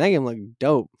that game. That game looked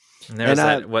dope. And there was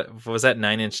that. What was that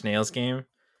 9 Inch Nails game?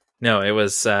 No, it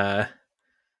was.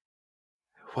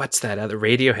 What's that other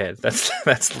Radiohead? That's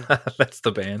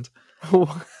the band.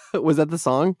 Was that the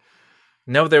song?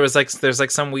 No, there's like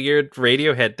some weird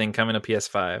Radiohead thing coming to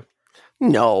PS5.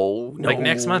 No. Like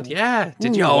next month, yeah.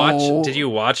 Did you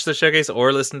watch the showcase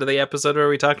or listen to the episode where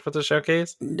we talked about the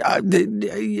showcase? I'm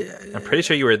pretty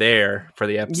sure you were there for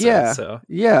the episode. Yeah. So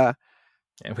yeah.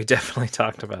 And we definitely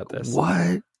talked about this.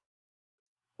 What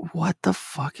the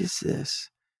fuck is this?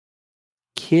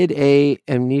 Kid A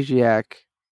Amnesiac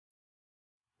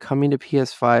coming to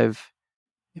PS5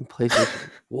 and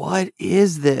PlayStation. What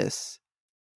is this?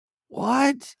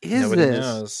 What is Nobody this?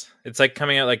 knows. It's like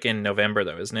coming out like in November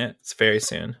though, isn't it? It's very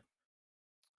soon.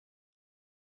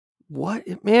 What,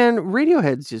 man?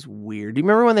 Radiohead's just weird. Do you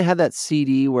remember when they had that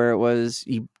CD where it was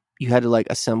you had to like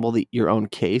assemble your own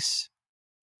case?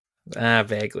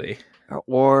 Vaguely.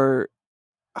 Or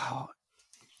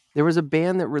there was a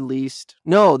band that released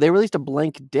a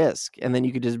blank disc and then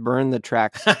you could just burn the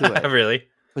tracks to it. Really?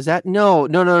 Was that no.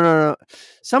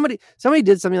 Somebody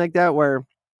did something like that where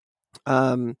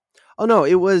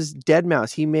it was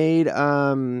Deadmau5. He made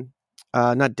not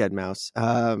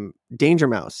Deadmau5, Danger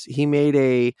Mouse. He made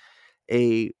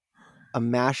a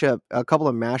mashup, a couple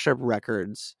of mashup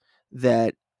records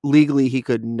that legally he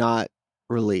could not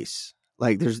release.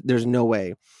 Like there's no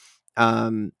way.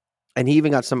 And he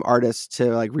even got some artists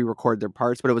to like re-record their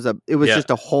parts, but it was just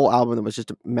a whole album that was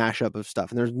just a mashup of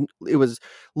stuff, and it was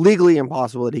legally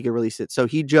impossible that he could release it. So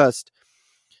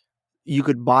you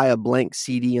could buy a blank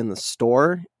CD in the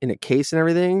store in a case and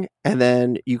everything, and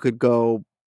then you could go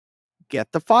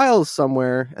get the files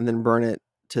somewhere and then burn it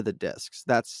to the discs.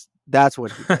 That's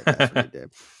what he did. That's what he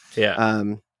did. Yeah.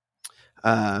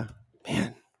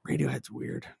 Man, Radiohead's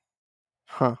weird.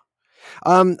 Huh.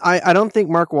 I don't think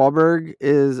Mark Wahlberg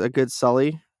is a good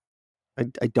Sully.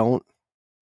 I don't.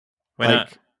 Why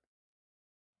not?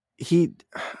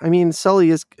 Sully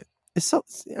is.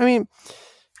 I mean,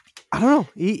 I don't know.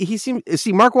 He seems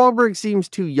Mark Wahlberg seems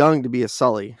too young to be a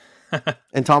Sully,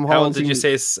 and Tom Holland. How old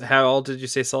did you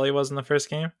say Sully was in the first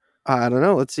game? I don't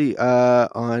know. Let's see.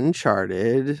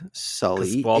 Uncharted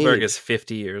Sully. Wahlberg age. is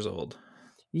 50 years old.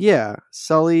 Yeah,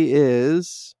 Sully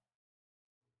is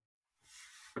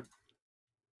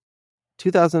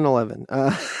 2011.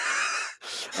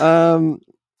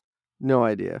 No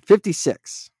idea.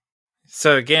 56.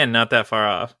 So again, not that far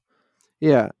off.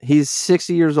 Yeah, he's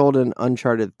 60 years old in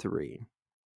Uncharted 3.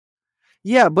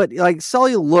 Yeah, but like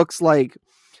Sully looks like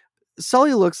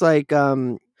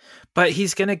but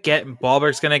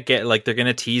Wahlberg's gonna get like, they're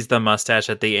gonna tease the mustache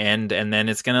at the end, and then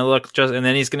it's gonna look and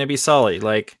then he's gonna be Sully.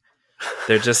 Like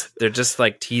they're just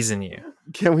like teasing you.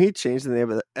 Can we change the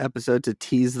name of the episode to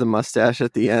tease the mustache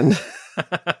at the end?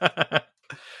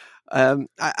 I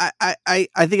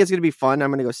think it's gonna be fun. I'm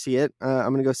gonna go see it.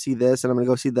 I'm gonna go see this, and I'm gonna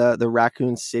go see the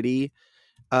Raccoon City,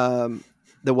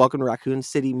 the Welcome to Raccoon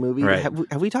City movie. Right.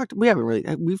 Have we talked? We haven't really.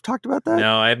 We've talked about that.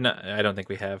 No, I have not. I don't think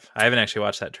we have. I haven't actually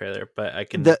watched that trailer, but I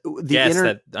can guess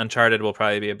that Uncharted will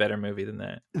probably be a better movie than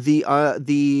that.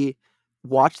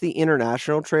 Watch the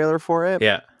international trailer for it.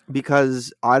 Yeah,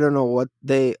 because I don't know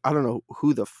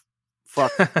who the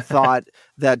fuck thought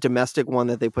that domestic one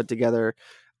that they put together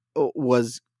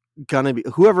was gonna be.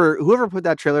 Whoever put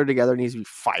that trailer together needs to be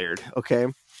fired. Okay.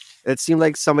 It seemed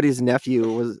like somebody's nephew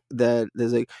was that.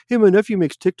 There's like, hey, my nephew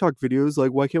makes TikTok videos.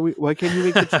 Like, why can't you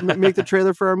make the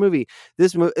trailer for our movie?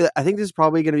 I think this is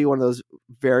probably going to be one of those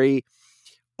very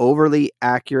overly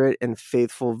accurate and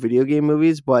faithful video game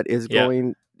movies, but it's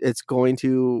going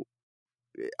to.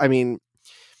 I mean,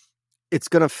 it's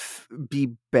going to be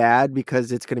bad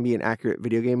because it's going to be an accurate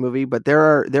video game movie. But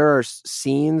there are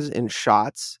scenes and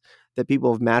shots that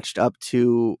people have matched up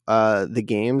to the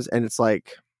games, and it's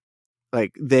like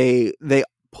they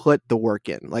put the work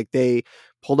in. Like they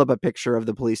pulled up a picture of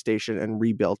the police station and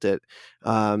rebuilt it.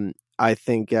 I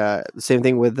think same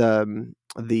thing with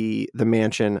the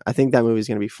mansion. I think that movie is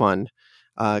going to be fun.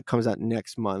 It comes out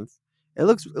next month. It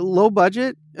looks low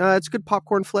budget. It's a good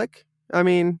popcorn flick. I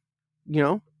mean,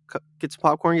 get some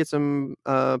popcorn, get some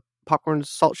popcorn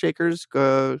salt shakers,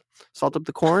 salt up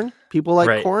the corn. People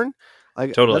like corn.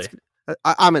 Like, totally.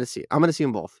 I'm going to see it. I'm going to see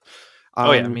them both.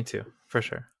 Oh yeah, me too, for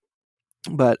sure.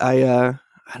 But I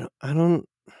don't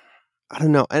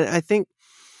know. And I think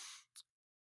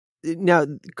now,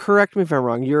 correct me if I'm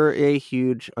wrong. You're a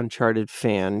huge Uncharted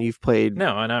fan. You've played.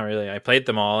 No, not really. I played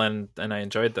them all and I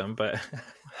enjoyed them, but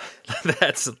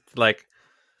that's like,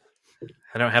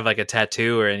 I don't have like a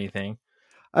tattoo or anything.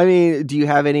 I mean, do you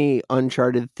have any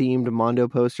Uncharted themed Mondo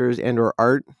posters and or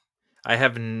art? I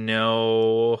have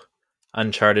no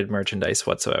Uncharted merchandise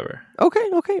whatsoever. Okay.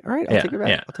 All right. I'll take it back.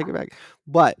 Yeah. I'll take it back.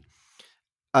 But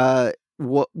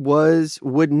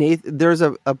would Nathan? There's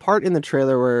a part in the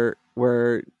trailer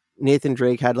where Nathan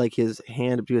Drake had like his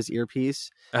hand up to his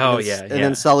earpiece. Oh and yeah. And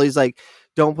then Sully's like,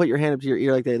 "Don't put your hand up to your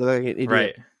ear like that. You look like an idiot."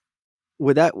 Right.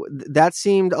 Would that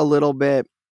seemed a little bit?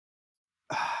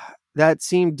 That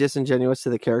seemed disingenuous to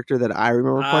the character that I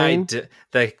remember playing.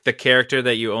 The character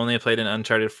that you only played in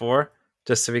Uncharted 4,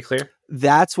 just to be clear.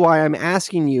 That's why I'm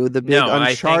asking you, the big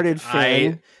Uncharted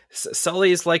fan.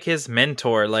 Sully's like his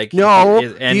mentor. Like, no,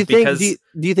 do you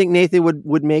think Nathan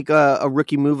would make a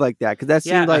rookie move like that? Because that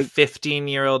seemed like a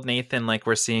 15-year-old Nathan, like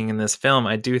we're seeing in this film.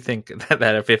 I do think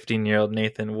that a 15-year-old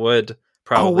Nathan would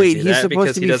probably. Oh wait, he's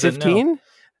supposed to be 15?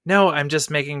 No, I'm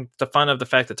just making the fun of the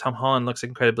fact that Tom Holland looks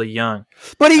incredibly young.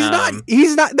 But he's not.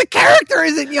 He's not. The character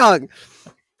isn't young.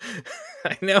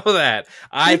 I know that.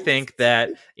 I think that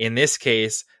in this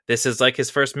case, this is like his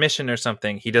first mission or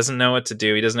something. He doesn't know what to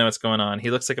do. He doesn't know what's going on.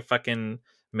 He looks like a fucking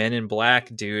Men in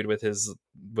Black dude with his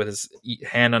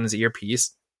hand on his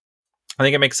earpiece. I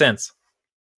think it makes sense.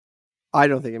 I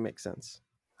don't think it makes sense.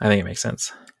 I think it makes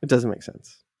sense. It doesn't make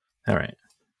sense. All right.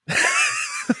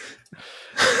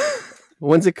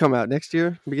 When's it come out? Next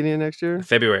year? Beginning of next year?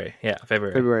 February. Yeah,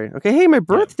 February. Okay. Hey, my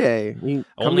birthday. Yeah.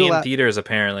 Only in theaters,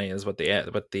 apparently, is what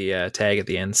the tag at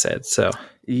the end said. So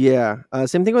yeah,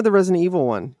 same thing with the Resident Evil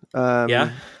one.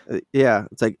 Yeah.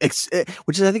 It's like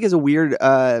which I think is a weird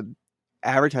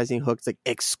advertising hook. It's like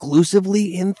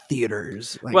exclusively in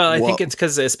theaters. Like, well, I think it's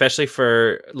because, especially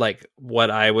for like what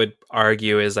I would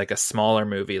argue is like a smaller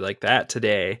movie like that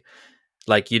today.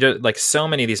 Like, you don't, like, so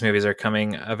many of these movies are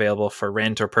coming available for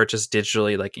rent or purchase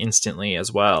digitally, like instantly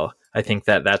as well. I think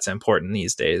that's important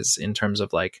these days in terms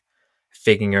of like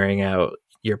figuring out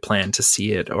your plan to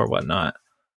see it or whatnot.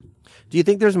 Do you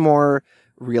think there's more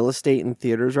real estate in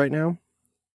theaters right now?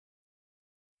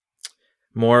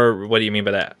 More? What do you mean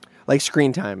by that? Like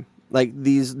screen time. like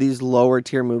these lower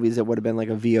tier movies that would have been like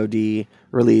a VOD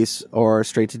release or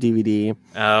straight to DVD.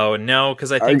 Oh no,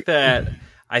 because I think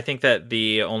that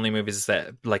the only movies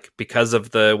that, like, because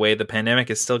of the way the pandemic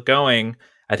is still going,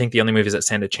 I think the only movies that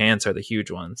stand a chance are the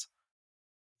huge ones.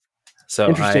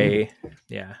 So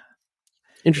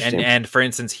Interesting. And for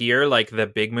instance, here, like the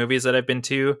big movies that I've been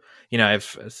to, you know,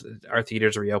 our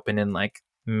theaters reopened in like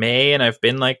May, and I've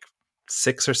been like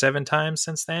 6 or 7 times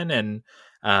since then, and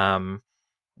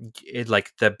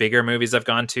like the bigger movies I've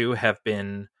gone to have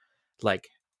been like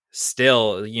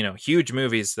still, you know, huge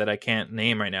movies that I can't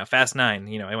name right now. Fast 9,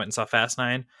 you know, I went and saw Fast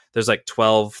 9. There's like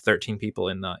 12, 13 people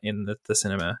in the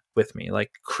cinema with me,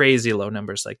 like crazy low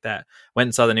numbers like that. Went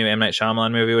and saw the new M. Night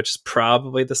Shyamalan movie, which is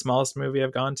probably the smallest movie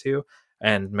I've gone to.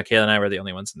 And Michaela and I were the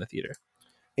only ones in the theater.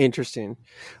 Interesting.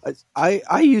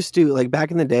 I used to, like,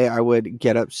 back in the day, I would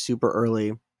get up super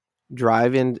early,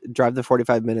 drive the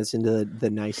 45 minutes into the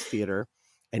nice theater,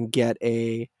 and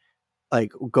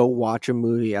go watch a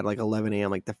movie at like 11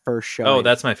 a.m. like the first show. Oh,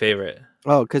 that's my favorite.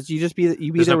 Oh, because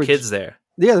there's no kids there.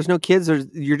 Yeah, there's no kids.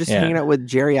 You're just hanging out with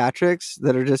geriatrics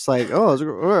that are just like,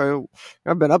 oh,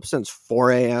 I've been up since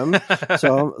 4 a.m.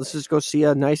 so let's just go see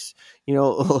a nice, you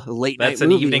know, late night movie. That's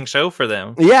an evening show for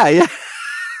them. Yeah.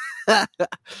 I'm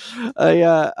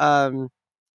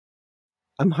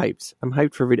hyped. I'm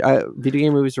hyped for video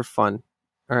game movies are fun.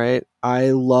 All right.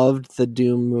 I loved the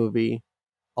Doom movie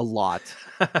a lot.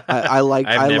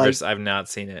 I've not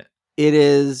seen it. It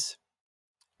is.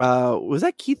 Was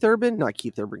that Keith Urban? Not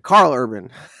Keith Urban. Carl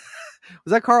Urban.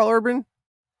 Was that Carl Urban?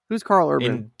 Who's Carl Urban?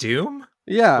 In Doom?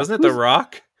 Yeah. Wasn't it The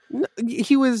Rock? No,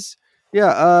 he was.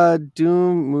 Yeah.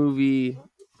 Doom movie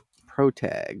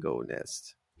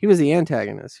protagonist. He was the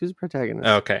antagonist. Who's the protagonist?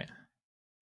 Okay.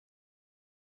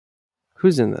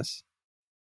 Who's in this?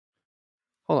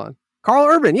 Hold on. Carl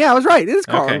Urban. Yeah, I was right. It is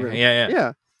Carl Urban.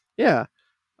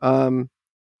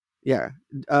 Yeah.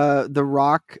 The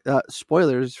Rock,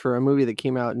 spoilers for a movie that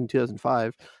came out in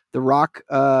 2005. The Rock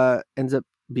ends up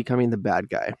becoming the bad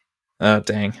guy. Oh,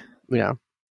 dang. Yeah.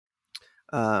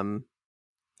 I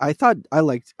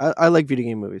like video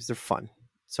game movies. They're fun.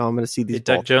 So I'm going to see these.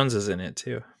 Doug Jones is in it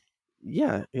too.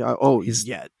 Yeah. Oh, he's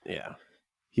an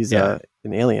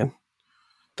alien.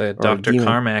 The Dr.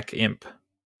 Carmack imp.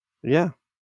 Yeah.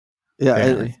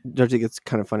 Yeah. Don't you think it's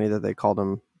kind of funny that they called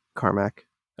him Carmack?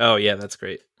 Oh yeah, that's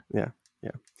great. Yeah.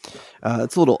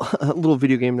 It's a little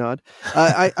video game nod.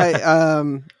 I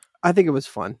think it was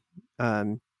fun.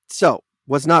 So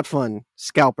what's not fun?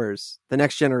 Scalpers, the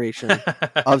next generation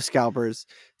of scalpers.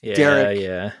 Yeah,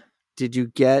 Derek, did you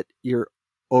get your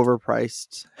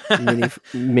overpriced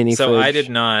mini so fridge? I did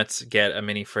not get a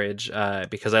mini fridge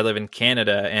because I live in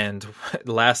Canada, and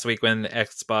last week when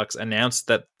Xbox announced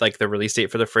that, like, the release date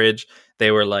for the fridge,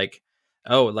 they were like,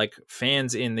 oh, like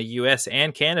fans in the US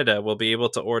and Canada will be able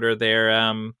to order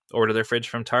their fridge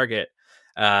from Target.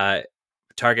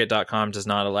 Target.com does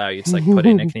not allow you to like put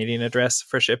in a Canadian address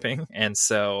for shipping, and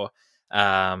so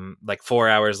like 4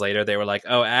 hours later they were like,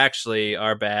 oh, actually,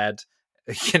 our bad.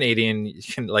 Canadian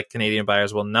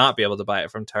buyers will not be able to buy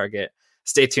it from Target.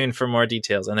 Stay tuned for more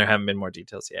details, and there haven't been more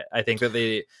details yet. I think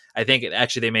they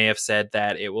may have said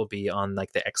that it will be on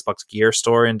like the Xbox Gear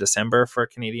store in December for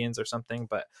Canadians or something,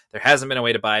 but there hasn't been a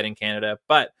way to buy it in Canada.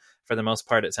 But for the most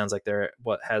part, it sounds like there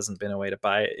hasn't been a way to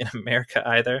buy it in America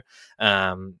either.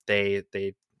 They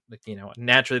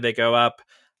naturally they go up,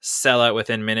 sell out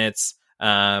within minutes.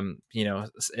 According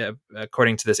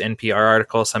to this NPR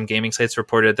article, some gaming sites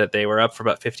reported that they were up for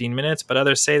about 15 minutes, but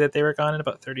others say that they were gone in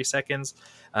about 30 seconds.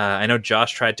 I know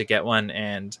Josh tried to get one,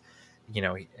 and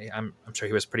I'm sure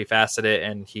he was pretty fast at it,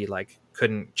 and he like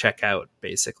couldn't check out.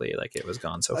 Basically, like it was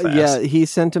gone so fast. Yeah, he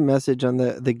sent a message on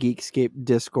the Geekscape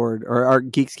Discord, or our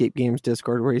Geekscape Games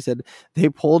Discord, where he said they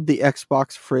pulled the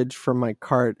Xbox fridge from my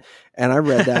cart, and I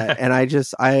read that, and I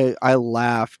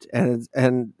laughed,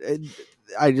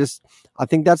 I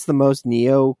think that's the most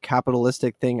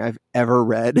neo-capitalistic thing I've ever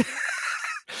read.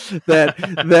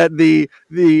 I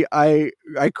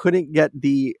couldn't get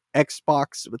the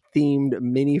Xbox themed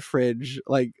mini fridge.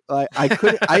 Like I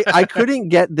couldn't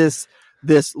get this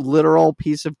literal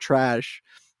piece of trash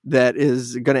that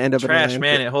is going to end up trash, in a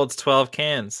man. It holds 12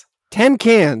 cans. 10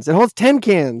 cans. It holds 10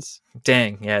 cans.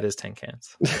 Dang, yeah, it is 10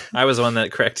 cans. I was the one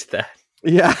that corrected that.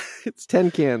 Yeah, it's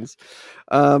 10 cans.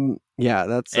 Yeah,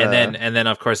 that's and then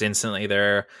of course instantly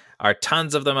there are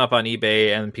tons of them up on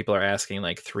eBay, and people are asking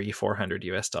like $300-400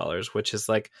 US, which is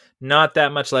like not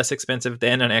that much less expensive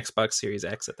than an Xbox Series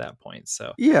X at that point.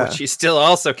 So yeah, which you still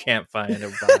also can't find or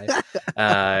buy.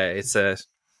 It's a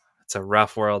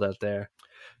rough world out there.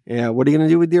 Yeah, what are you gonna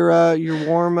do with your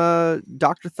warm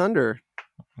Dr. Thunder?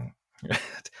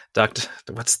 Doctor,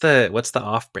 what's the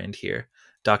off brand here?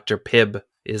 Dr. Pibb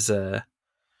is an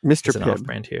Mr. Pibb. off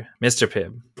brand here. Mr.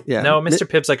 Pibb. Yeah. No, Mr.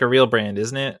 Pibb's like a real brand,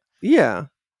 isn't it? Yeah.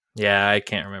 Yeah, I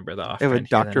can't remember the off They have a brand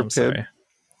here. Dr. I'm Pibb.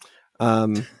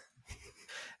 sorry.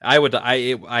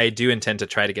 I do intend to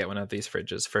try to get one of these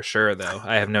fridges for sure, though.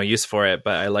 I have no use for it,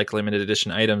 but I like limited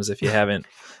edition items. If you haven't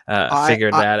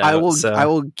figured that out, I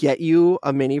will get you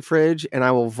a mini fridge and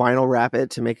I will vinyl wrap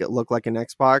it to make it look like an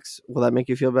Xbox. Will that make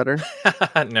you feel better?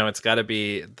 No, it's got to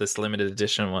be this limited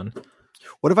edition one.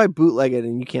 What if I bootleg it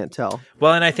and you can't tell?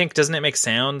 Well, and I think, doesn't it make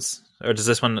sounds, or does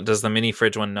the mini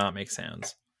fridge one not make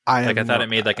sounds? I thought it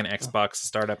made like an Xbox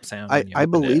startup sound. I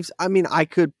believe. I mean, I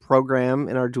could program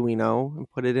an Arduino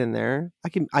and put it in there.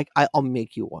 I'll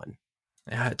make you one.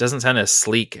 Yeah, it doesn't sound as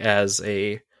sleek as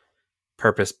a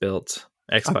purpose-built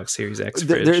Xbox Series X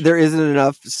fridge. There isn't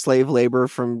enough slave labor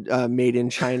from made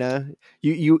in China.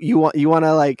 You want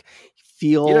to like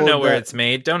feel. You don't know where it's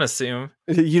made. Don't assume.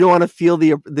 You don't want to feel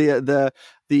the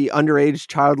underage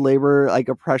child labor like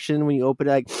oppression when you open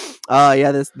it. Like,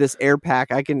 this air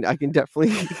pack. I can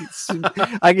definitely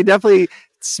I can definitely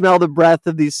smell the breath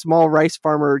of these small rice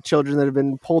farmer children that have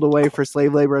been pulled away for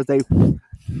slave labor as they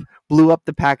blew up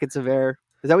the packets of air.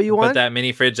 Is that what you want? But that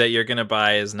mini fridge that you're gonna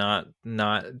buy is not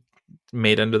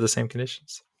made under the same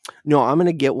conditions. No, I'm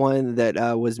gonna get one that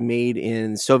was made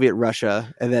in Soviet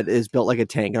Russia and that is built like a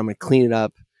tank. I'm gonna clean it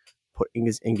up,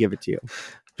 and give it to you.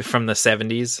 From the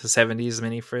 70s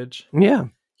mini fridge. Yeah,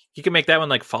 you can make that one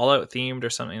like Fallout themed or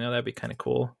something. You know, that'd be kind of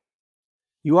cool.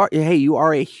 You are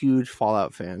a huge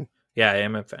Fallout fan. Yeah, I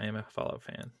am a Fallout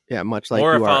fan. Yeah, much like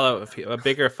a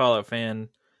bigger Fallout fan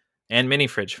and mini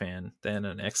fridge fan than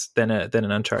an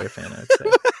Uncharted fan, I'd say.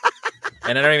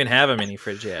 And I don't even have a mini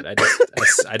fridge yet. I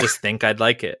just think I'd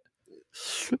like it.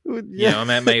 Yeah. You know,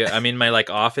 I'm in my like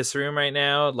office room right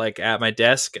now, like at my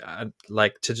desk. I'd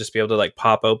like to just be able to like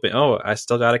pop open. Oh, I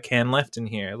still got a can left in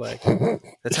here. Like,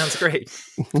 that sounds great.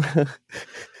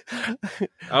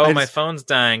 My phone's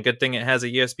dying. Good thing it has a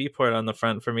USB port on the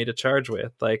front for me to charge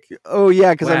with. Like, oh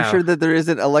yeah, because wow. I'm sure that there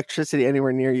isn't electricity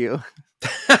anywhere near you.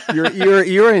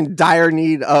 You're in dire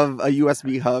need of a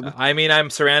USB hub. I mean, I'm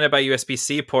surrounded by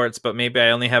USB-C ports, but maybe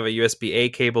I only have a USB-A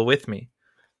cable with me.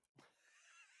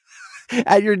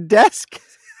 At your desk?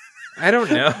 I don't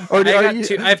know.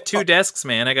 I have two desks,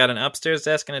 man. I got an upstairs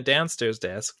desk and a downstairs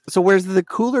desk. So where's the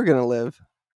cooler going to live?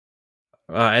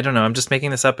 I don't know. I'm just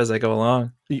making this up as I go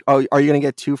along. Are you going to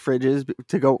get two fridges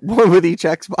to go one with each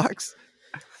Xbox?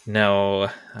 No,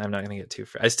 I'm not going to get two.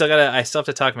 I still have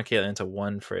to talk Michaela into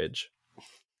one fridge.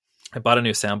 I bought a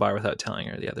new soundbar without telling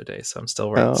her the other day, so I'm still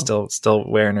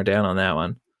wearing her down on that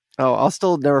one. Oh, I'll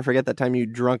still never forget that time you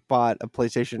drunk bought a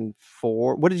PlayStation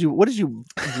 4. What did you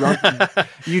drunk?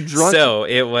 You drunk? So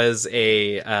it was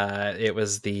the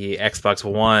Xbox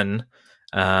One.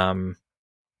 I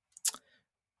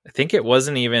think it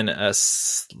wasn't even a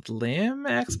slim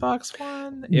Xbox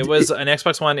One. It was an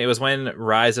Xbox One. It was when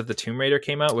Rise of the Tomb Raider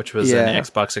came out, which was an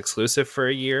Xbox exclusive for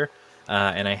a year,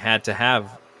 and I had to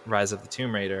have Rise of the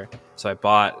Tomb Raider, so I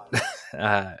bought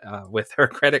with her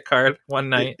credit card one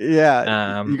night.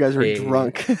 Yeah, you guys were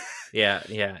drunk. yeah,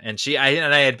 and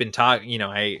I had been talking. You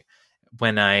know,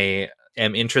 when I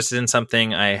am interested in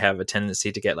something, I have a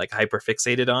tendency to get like hyper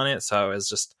fixated on it. So I was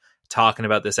just talking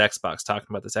about this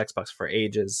Xbox for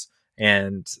ages.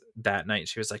 And that night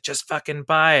she was like, "Just fucking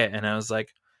buy it," and I was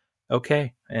like,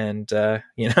 "Okay," and I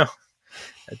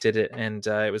did it, and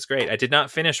it was great. I did not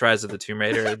finish Rise of the Tomb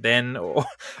Raider then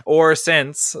or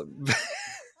since.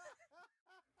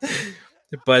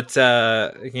 But,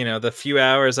 the few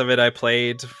hours of it I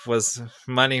played was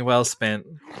money well spent.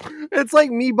 It's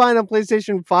like me buying a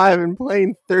PlayStation 5 and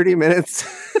playing 30 minutes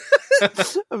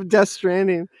of Death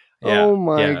Stranding. Yeah, oh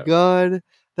my God.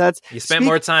 You spent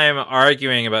more time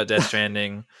arguing about Death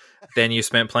Stranding than you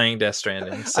spent playing Death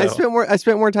Stranding. So. I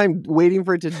spent more time waiting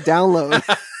for it to download.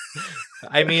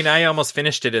 I mean, I almost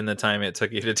finished it in the time it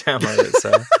took you to download it.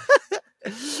 So,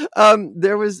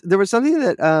 there was something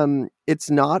that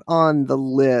it's not on the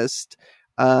list.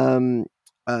 Let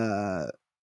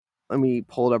me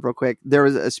pull it up real quick. There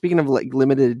was speaking of like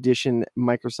limited edition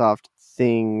Microsoft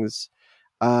things.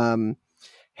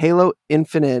 Halo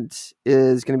Infinite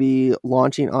is going to be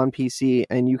launching on PC,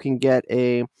 and you can get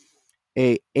a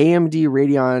AMD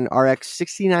Radeon RX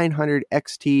 6900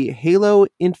 XT Halo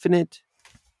Infinite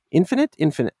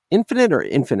or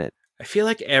Infinite. I feel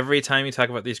like every time you talk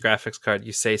about these graphics cards,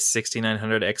 you say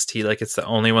 6900 XT like it's the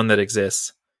only one that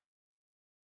exists.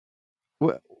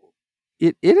 Well,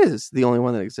 it is the only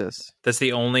one that exists. That's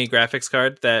the only graphics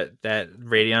card that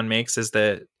Radeon makes, is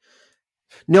the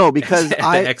No, because the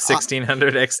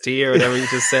X1600 XT or whatever you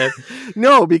just said.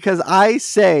 No, because I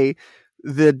say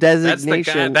the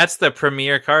designation. That's the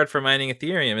premier card for mining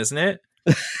Ethereum, isn't it?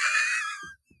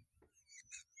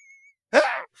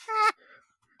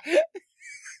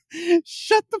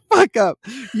 Shut the fuck up.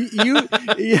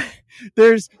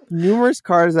 There's numerous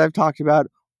cards I've talked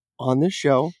about on this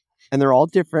show, and they're all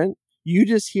different. You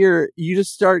just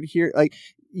start here, like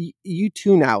you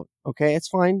tune out. Okay, it's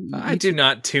fine. I do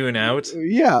not tune out.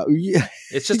 Yeah.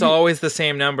 It's just always the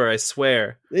same number, I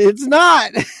swear. It's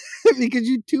not. Because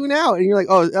you tune out and you're like,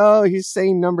 oh, he's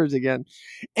saying numbers again.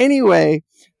 Anyway,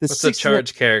 what's a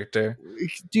charge character?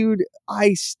 Dude,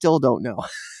 I still don't know.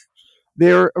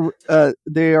 They are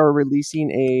releasing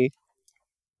a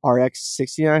RX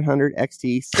 6900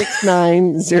 XT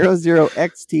 6900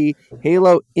 XT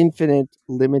Halo Infinite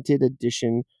limited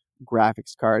edition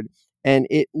graphics card, and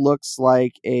it looks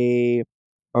like a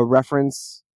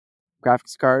reference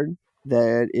graphics card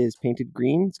that is painted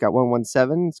green. It's got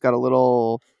 117. It's got a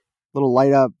little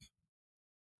light up.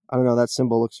 I don't know, that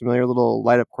symbol looks familiar. Little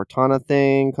light up Cortana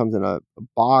thing, comes in a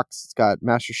box. It's got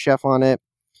Master Chef on it.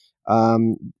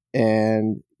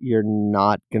 And you're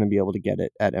not going to be able to get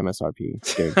it at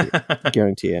MSRP.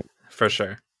 Guarantee it. For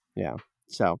sure. Yeah.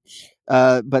 So,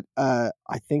 but I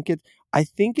think it's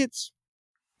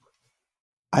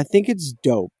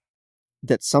dope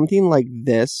that something like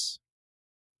this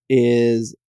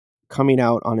is coming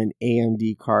out on an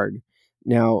AMD card.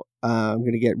 Now, I'm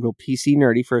going to get real PC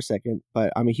nerdy for a second,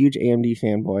 but I'm a huge AMD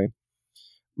fanboy,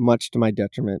 much to my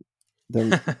detriment.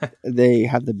 They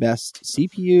have the best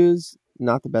CPUs,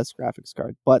 not the best graphics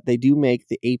card, but they do make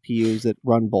the APUs that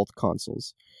run both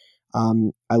consoles.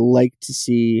 I like to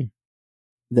see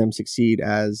them succeed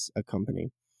as a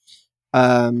company.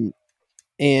 And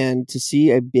to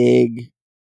see a big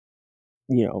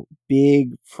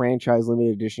franchise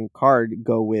limited edition card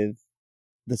go with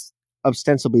this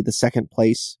ostensibly the second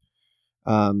place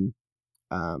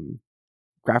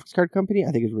graphics card company, I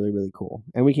think is really, really cool.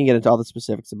 And we can get into all the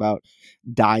specifics about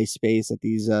die space at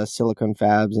these silicon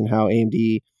fabs and how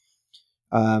AMD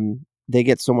they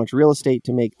get so much real estate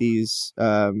to make these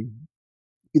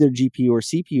either GPU or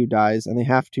CPU dies, and they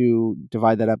have to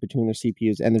divide that up between their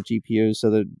CPUs and their GPUs, so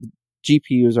the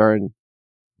GPUs are in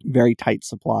very tight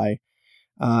supply.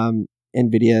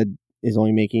 NVIDIA is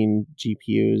only making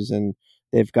GPUs, and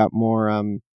they've got more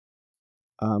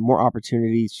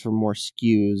opportunities for more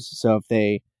SKUs. So if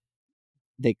they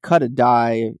cut a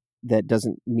die that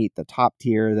doesn't meet the top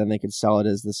tier, then they could sell it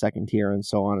as the second tier, and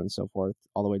so on and so forth,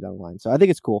 all the way down the line. So I think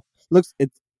it's cool. It's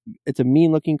a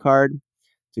mean looking card.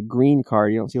 It's a green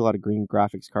card. You don't see a lot of green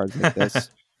graphics cards like this,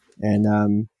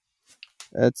 and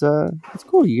it's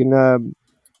cool. You can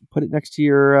put it next to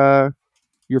your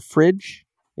fridge,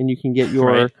 and you can get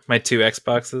your my two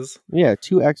Xboxes. Yeah,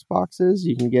 two Xboxes.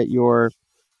 You can get your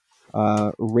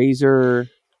Razer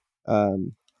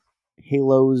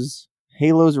Halos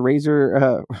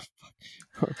Razer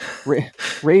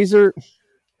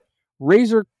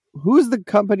Razer. Who's the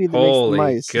company that makes the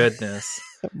mice? Goodness.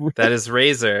 That is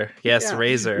Razer. Yes, yeah.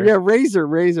 Razer. Yeah,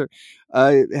 Razer.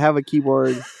 Have a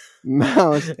keyboard,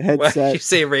 mouse, headset. Why did you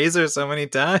say Razer so many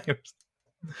times?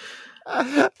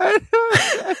 I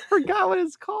forgot what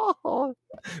it's called.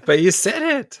 But you said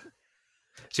it.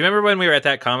 Do you remember when we were at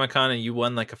that Comic-Con and you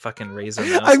won like a fucking Razer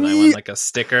mouse and I won like a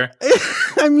sticker?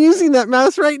 I'm using that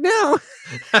mouse right now.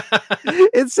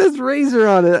 It says Razer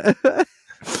on it.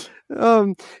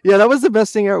 Yeah, that was the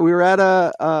best thing. We were at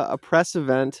a press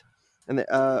event, and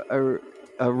a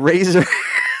Razer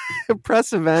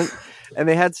press event, and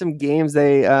they had some games.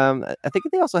 They I think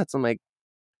they also had some like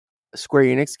Square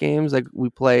Enix games. Like we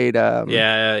played.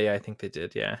 Yeah, I think they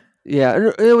did. Yeah,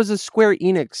 it was a Square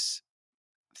Enix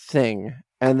thing,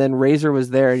 and then Razer was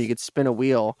there, and you could spin a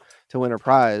wheel to win a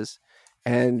prize.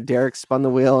 And Derek spun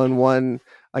the wheel and won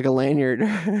like a lanyard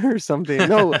or something.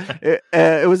 No,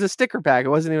 it was a sticker pack. It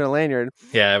wasn't even a lanyard.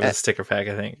 Yeah, it was a sticker pack,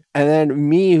 I think. And then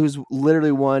me, who's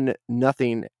literally won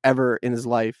nothing ever in his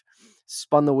life,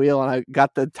 spun the wheel, and I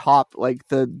got the top, like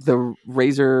the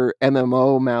Razer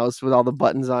MMO mouse with all the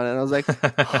buttons on it. And I was like,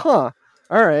 huh,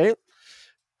 all right.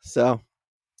 So,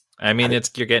 I mean,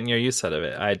 you're getting your use out of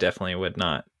it. I definitely would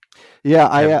not. Yeah,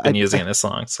 I've been using it this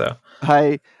long, so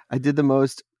I did the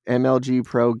most MLG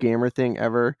Pro gamer thing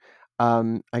ever.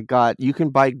 You can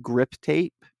buy grip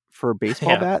tape for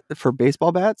baseball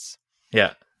bats.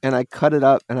 Yeah. And I cut it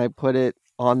up and I put it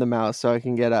on the mouse so I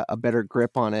can get a better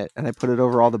grip on it. And I put it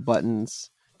over all the buttons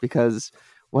because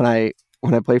when I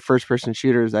play first person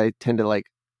shooters, I tend to like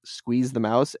squeeze the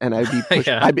mouse, and I'd be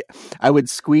Yeah. I would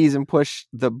squeeze and push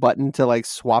the button to like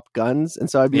swap guns, and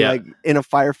so I'd be like in a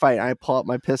firefight, and I pull out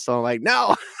my pistol, and I'm like,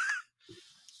 no.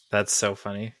 That's so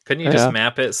funny. Couldn't you just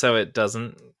map it so it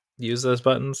doesn't use those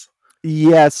buttons?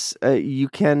 Yes, you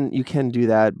can do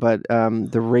that, but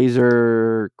the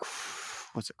Razer,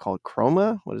 what's it called?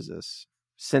 Chroma? What is this?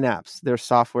 Synapse. Their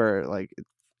software, like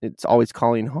it's always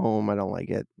calling home. I don't like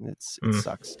it. It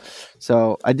sucks.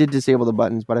 So I did disable the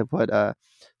buttons, but I put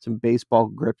some baseball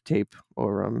grip tape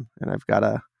over them, and I've got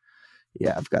a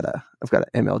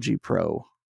MLG Pro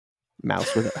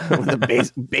mouse with a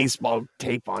baseball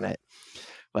tape on it.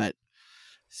 But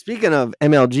speaking of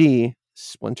MLG,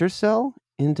 Splinter Cell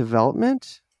in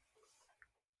development.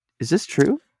 Is this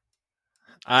true?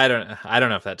 I don't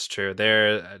know if that's true.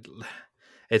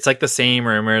 It's like the same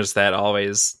rumors that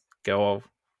always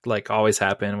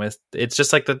happen with. It's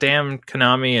just like the damn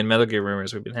Konami and Metal Gear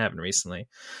rumors we've been having recently.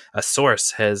 A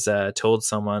source has told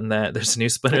someone that there's a new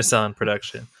Splinter Cell in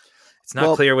production. It's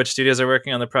not clear which studios are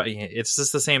working on the project. It's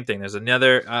just the same thing. There's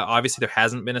another. Obviously, there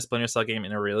hasn't been a Splinter Cell game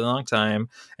in a really long time,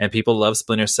 and people love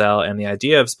Splinter Cell and the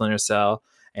idea of Splinter Cell.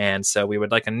 And so we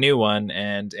would like a new one.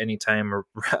 And anytime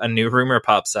a new rumor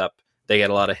pops up, they get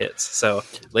a lot of hits. So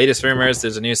latest rumors,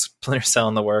 there's a new Splinter Cell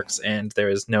in the works, and there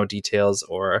is no details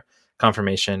or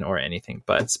confirmation or anything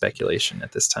but speculation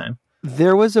at this time.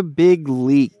 There was a big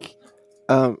leak.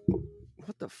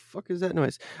 What the fuck is that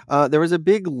noise? There was a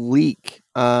big leak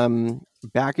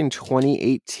back in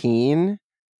 2018.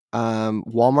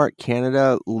 Walmart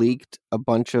Canada leaked a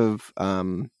bunch of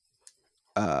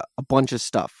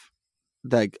stuff.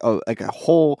 Like a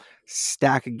whole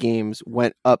stack of games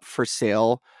went up for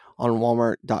sale on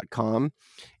Walmart.com,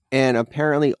 and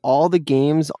apparently all the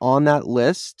games on that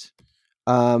list,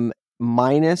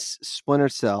 minus Splinter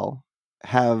Cell,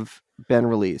 have been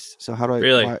released. So how do I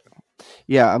really?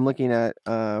 Yeah, I'm looking at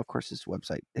of course this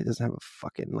website. It doesn't have a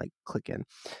fucking like click in.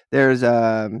 There's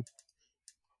God,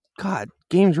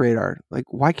 Games Radar. Like,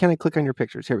 why can't I click on your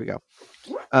pictures? Here we go.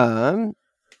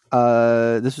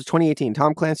 This was 2018.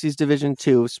 Tom Clancy's Division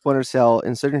 2, Splinter Cell,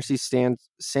 Insurgency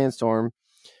Sandstorm,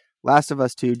 Last of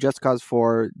Us 2, Just Cause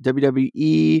 4,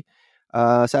 WWE,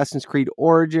 Assassin's Creed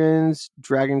Origins,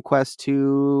 Dragon Quest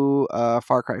 2,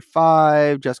 Far Cry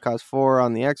 5, Just Cause 4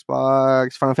 on the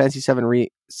Xbox, Final Fantasy 7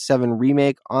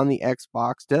 Remake on the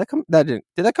Xbox. Did that come? Did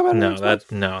that come out? No,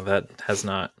 that has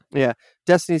not. Yeah,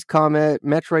 Destiny's Comet,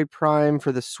 Metroid Prime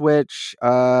for the Switch,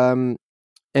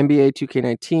 NBA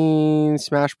 2K19,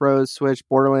 Smash Bros, Switch,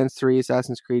 Borderlands 3,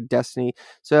 Assassin's Creed, Destiny,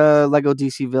 so Lego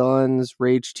DC Villains,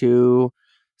 Rage 2,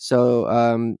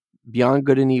 so Beyond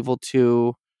Good and Evil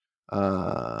 2.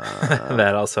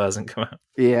 That also hasn't come out.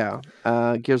 Yeah,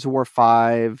 Gears of War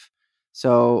 5.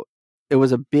 So it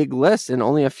was a big list, and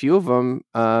only a few of them,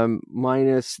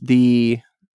 minus the,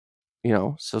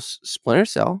 so Splinter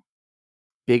Cell,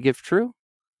 big if true.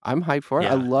 I'm hyped for it.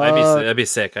 Yeah, that'd be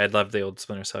sick. I'd love the old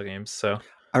Splinter Cell games. So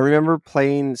I remember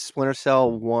playing Splinter Cell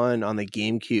 1 on the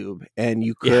GameCube, and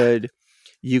you could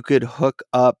hook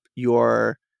up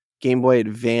your Game Boy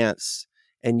Advance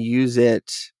and use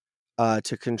it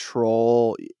to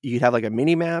control. You'd have like a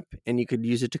mini map, and you could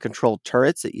use it to control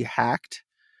turrets that you hacked.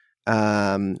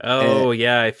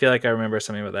 I feel like I remember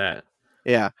something about that.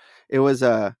 Yeah, it was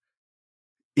it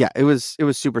was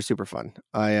super, super fun.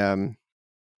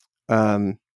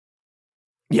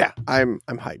 Yeah, I'm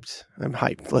hyped. I'm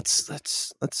hyped.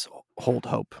 Let's hold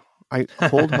hope. I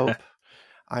hold hope.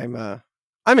 I'm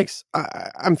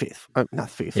faithful. I'm not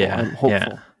faithful. Yeah, I'm hopeful.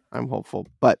 Yeah. I'm hopeful.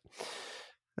 But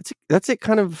that's it.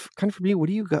 Kind of for me. What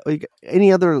do you got? Like,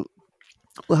 any other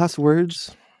last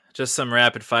words? Just some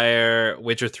rapid fire.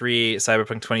 Witcher 3,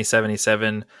 Cyberpunk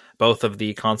 2077, both of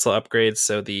the console upgrades.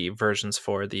 So the versions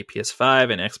for the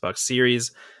PS5 and Xbox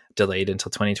Series delayed until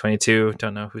 2022.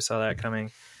 Don't know who saw that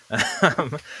coming.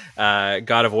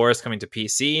 God of War is coming to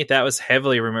PC. That was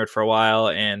heavily rumored for a while,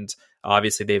 and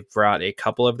obviously they've brought a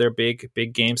couple of their big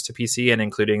games to PC, and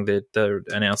including the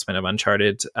announcement of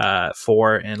Uncharted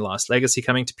 4 and Lost Legacy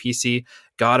coming to PC.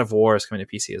 God of War is coming to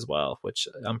PC as well, which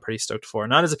I'm pretty stoked for.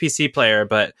 Not as a PC player,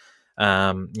 but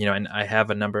and I have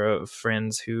a number of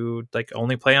friends who like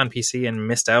only play on PC and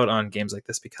missed out on games like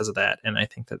this because of that, and I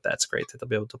think that that's great that they'll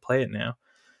be able to play it now.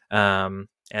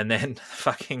 And then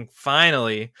fucking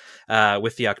finally,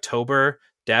 with the October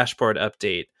dashboard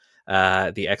update,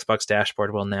 the Xbox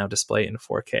dashboard will now display in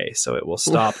 4K. So it will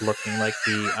stop looking like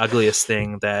the ugliest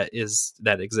thing that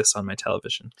exists on my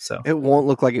television. So it won't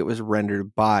look like it was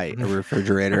rendered by a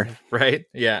refrigerator. Right?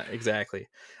 Yeah, exactly.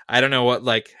 I don't know what,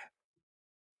 like,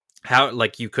 how,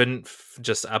 like, you couldn't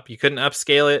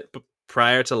upscale it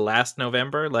prior to last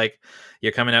November, like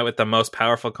you're coming out with the most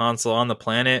powerful console on the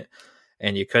planet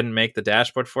and you couldn't make the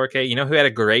dashboard 4K. You know who has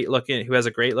a great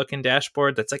looking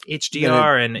dashboard that's like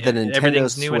HDR and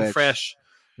everything's new and fresh?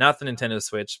 Not the Nintendo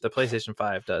Switch. The PlayStation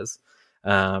 5 does.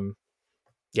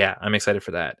 Yeah, I'm excited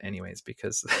for that anyways,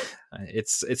 because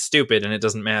it's stupid and it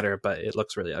doesn't matter, but it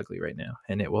looks really ugly right now,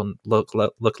 and it will look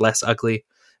less ugly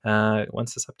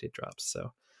once this update drops.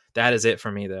 So that is it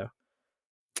for me, though.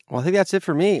 Well, I think that's it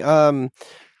for me.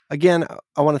 Again,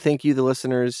 I want to thank you, the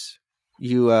listeners.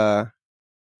 You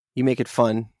make it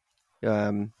fun.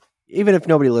 Even if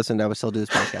nobody listened, I would still do this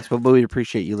podcast, but we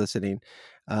appreciate you listening.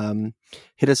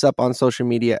 Hit us up on social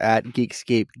media at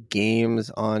Geekscape Games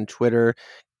on Twitter.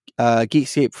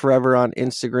 Geekscape Forever on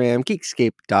Instagram,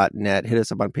 geekscape.net. Hit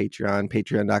us up on Patreon,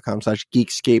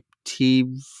 patreon.com/Geekscape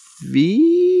TV.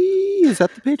 Is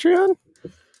that the Patreon?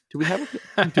 Do we have a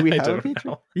Patreon?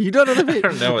 Know. You don't know the Patreon? I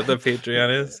don't know what the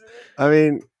Patreon is. I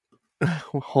mean,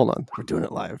 hold on. We're doing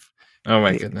it live. Oh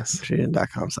my goodness.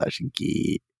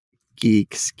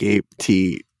 Patreon.com/Geekscape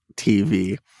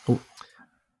TV. Oh.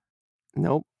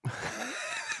 Nope.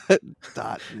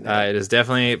 It is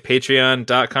definitely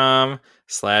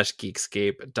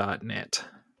patreon.com/geekscape.net.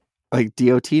 Like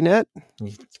 .net?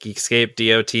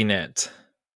 Geekscape .net.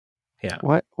 Yeah.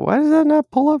 Why does that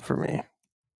not pull up for me?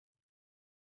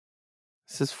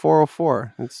 This is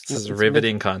 404. This is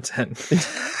riveting content.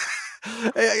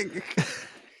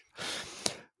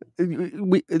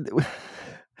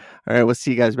 All right, we'll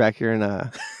see you guys back here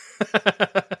in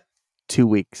 2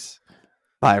 weeks.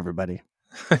 Bye, everybody.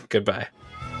 Goodbye.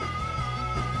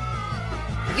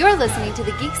 You're listening to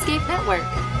the Geekscape Network.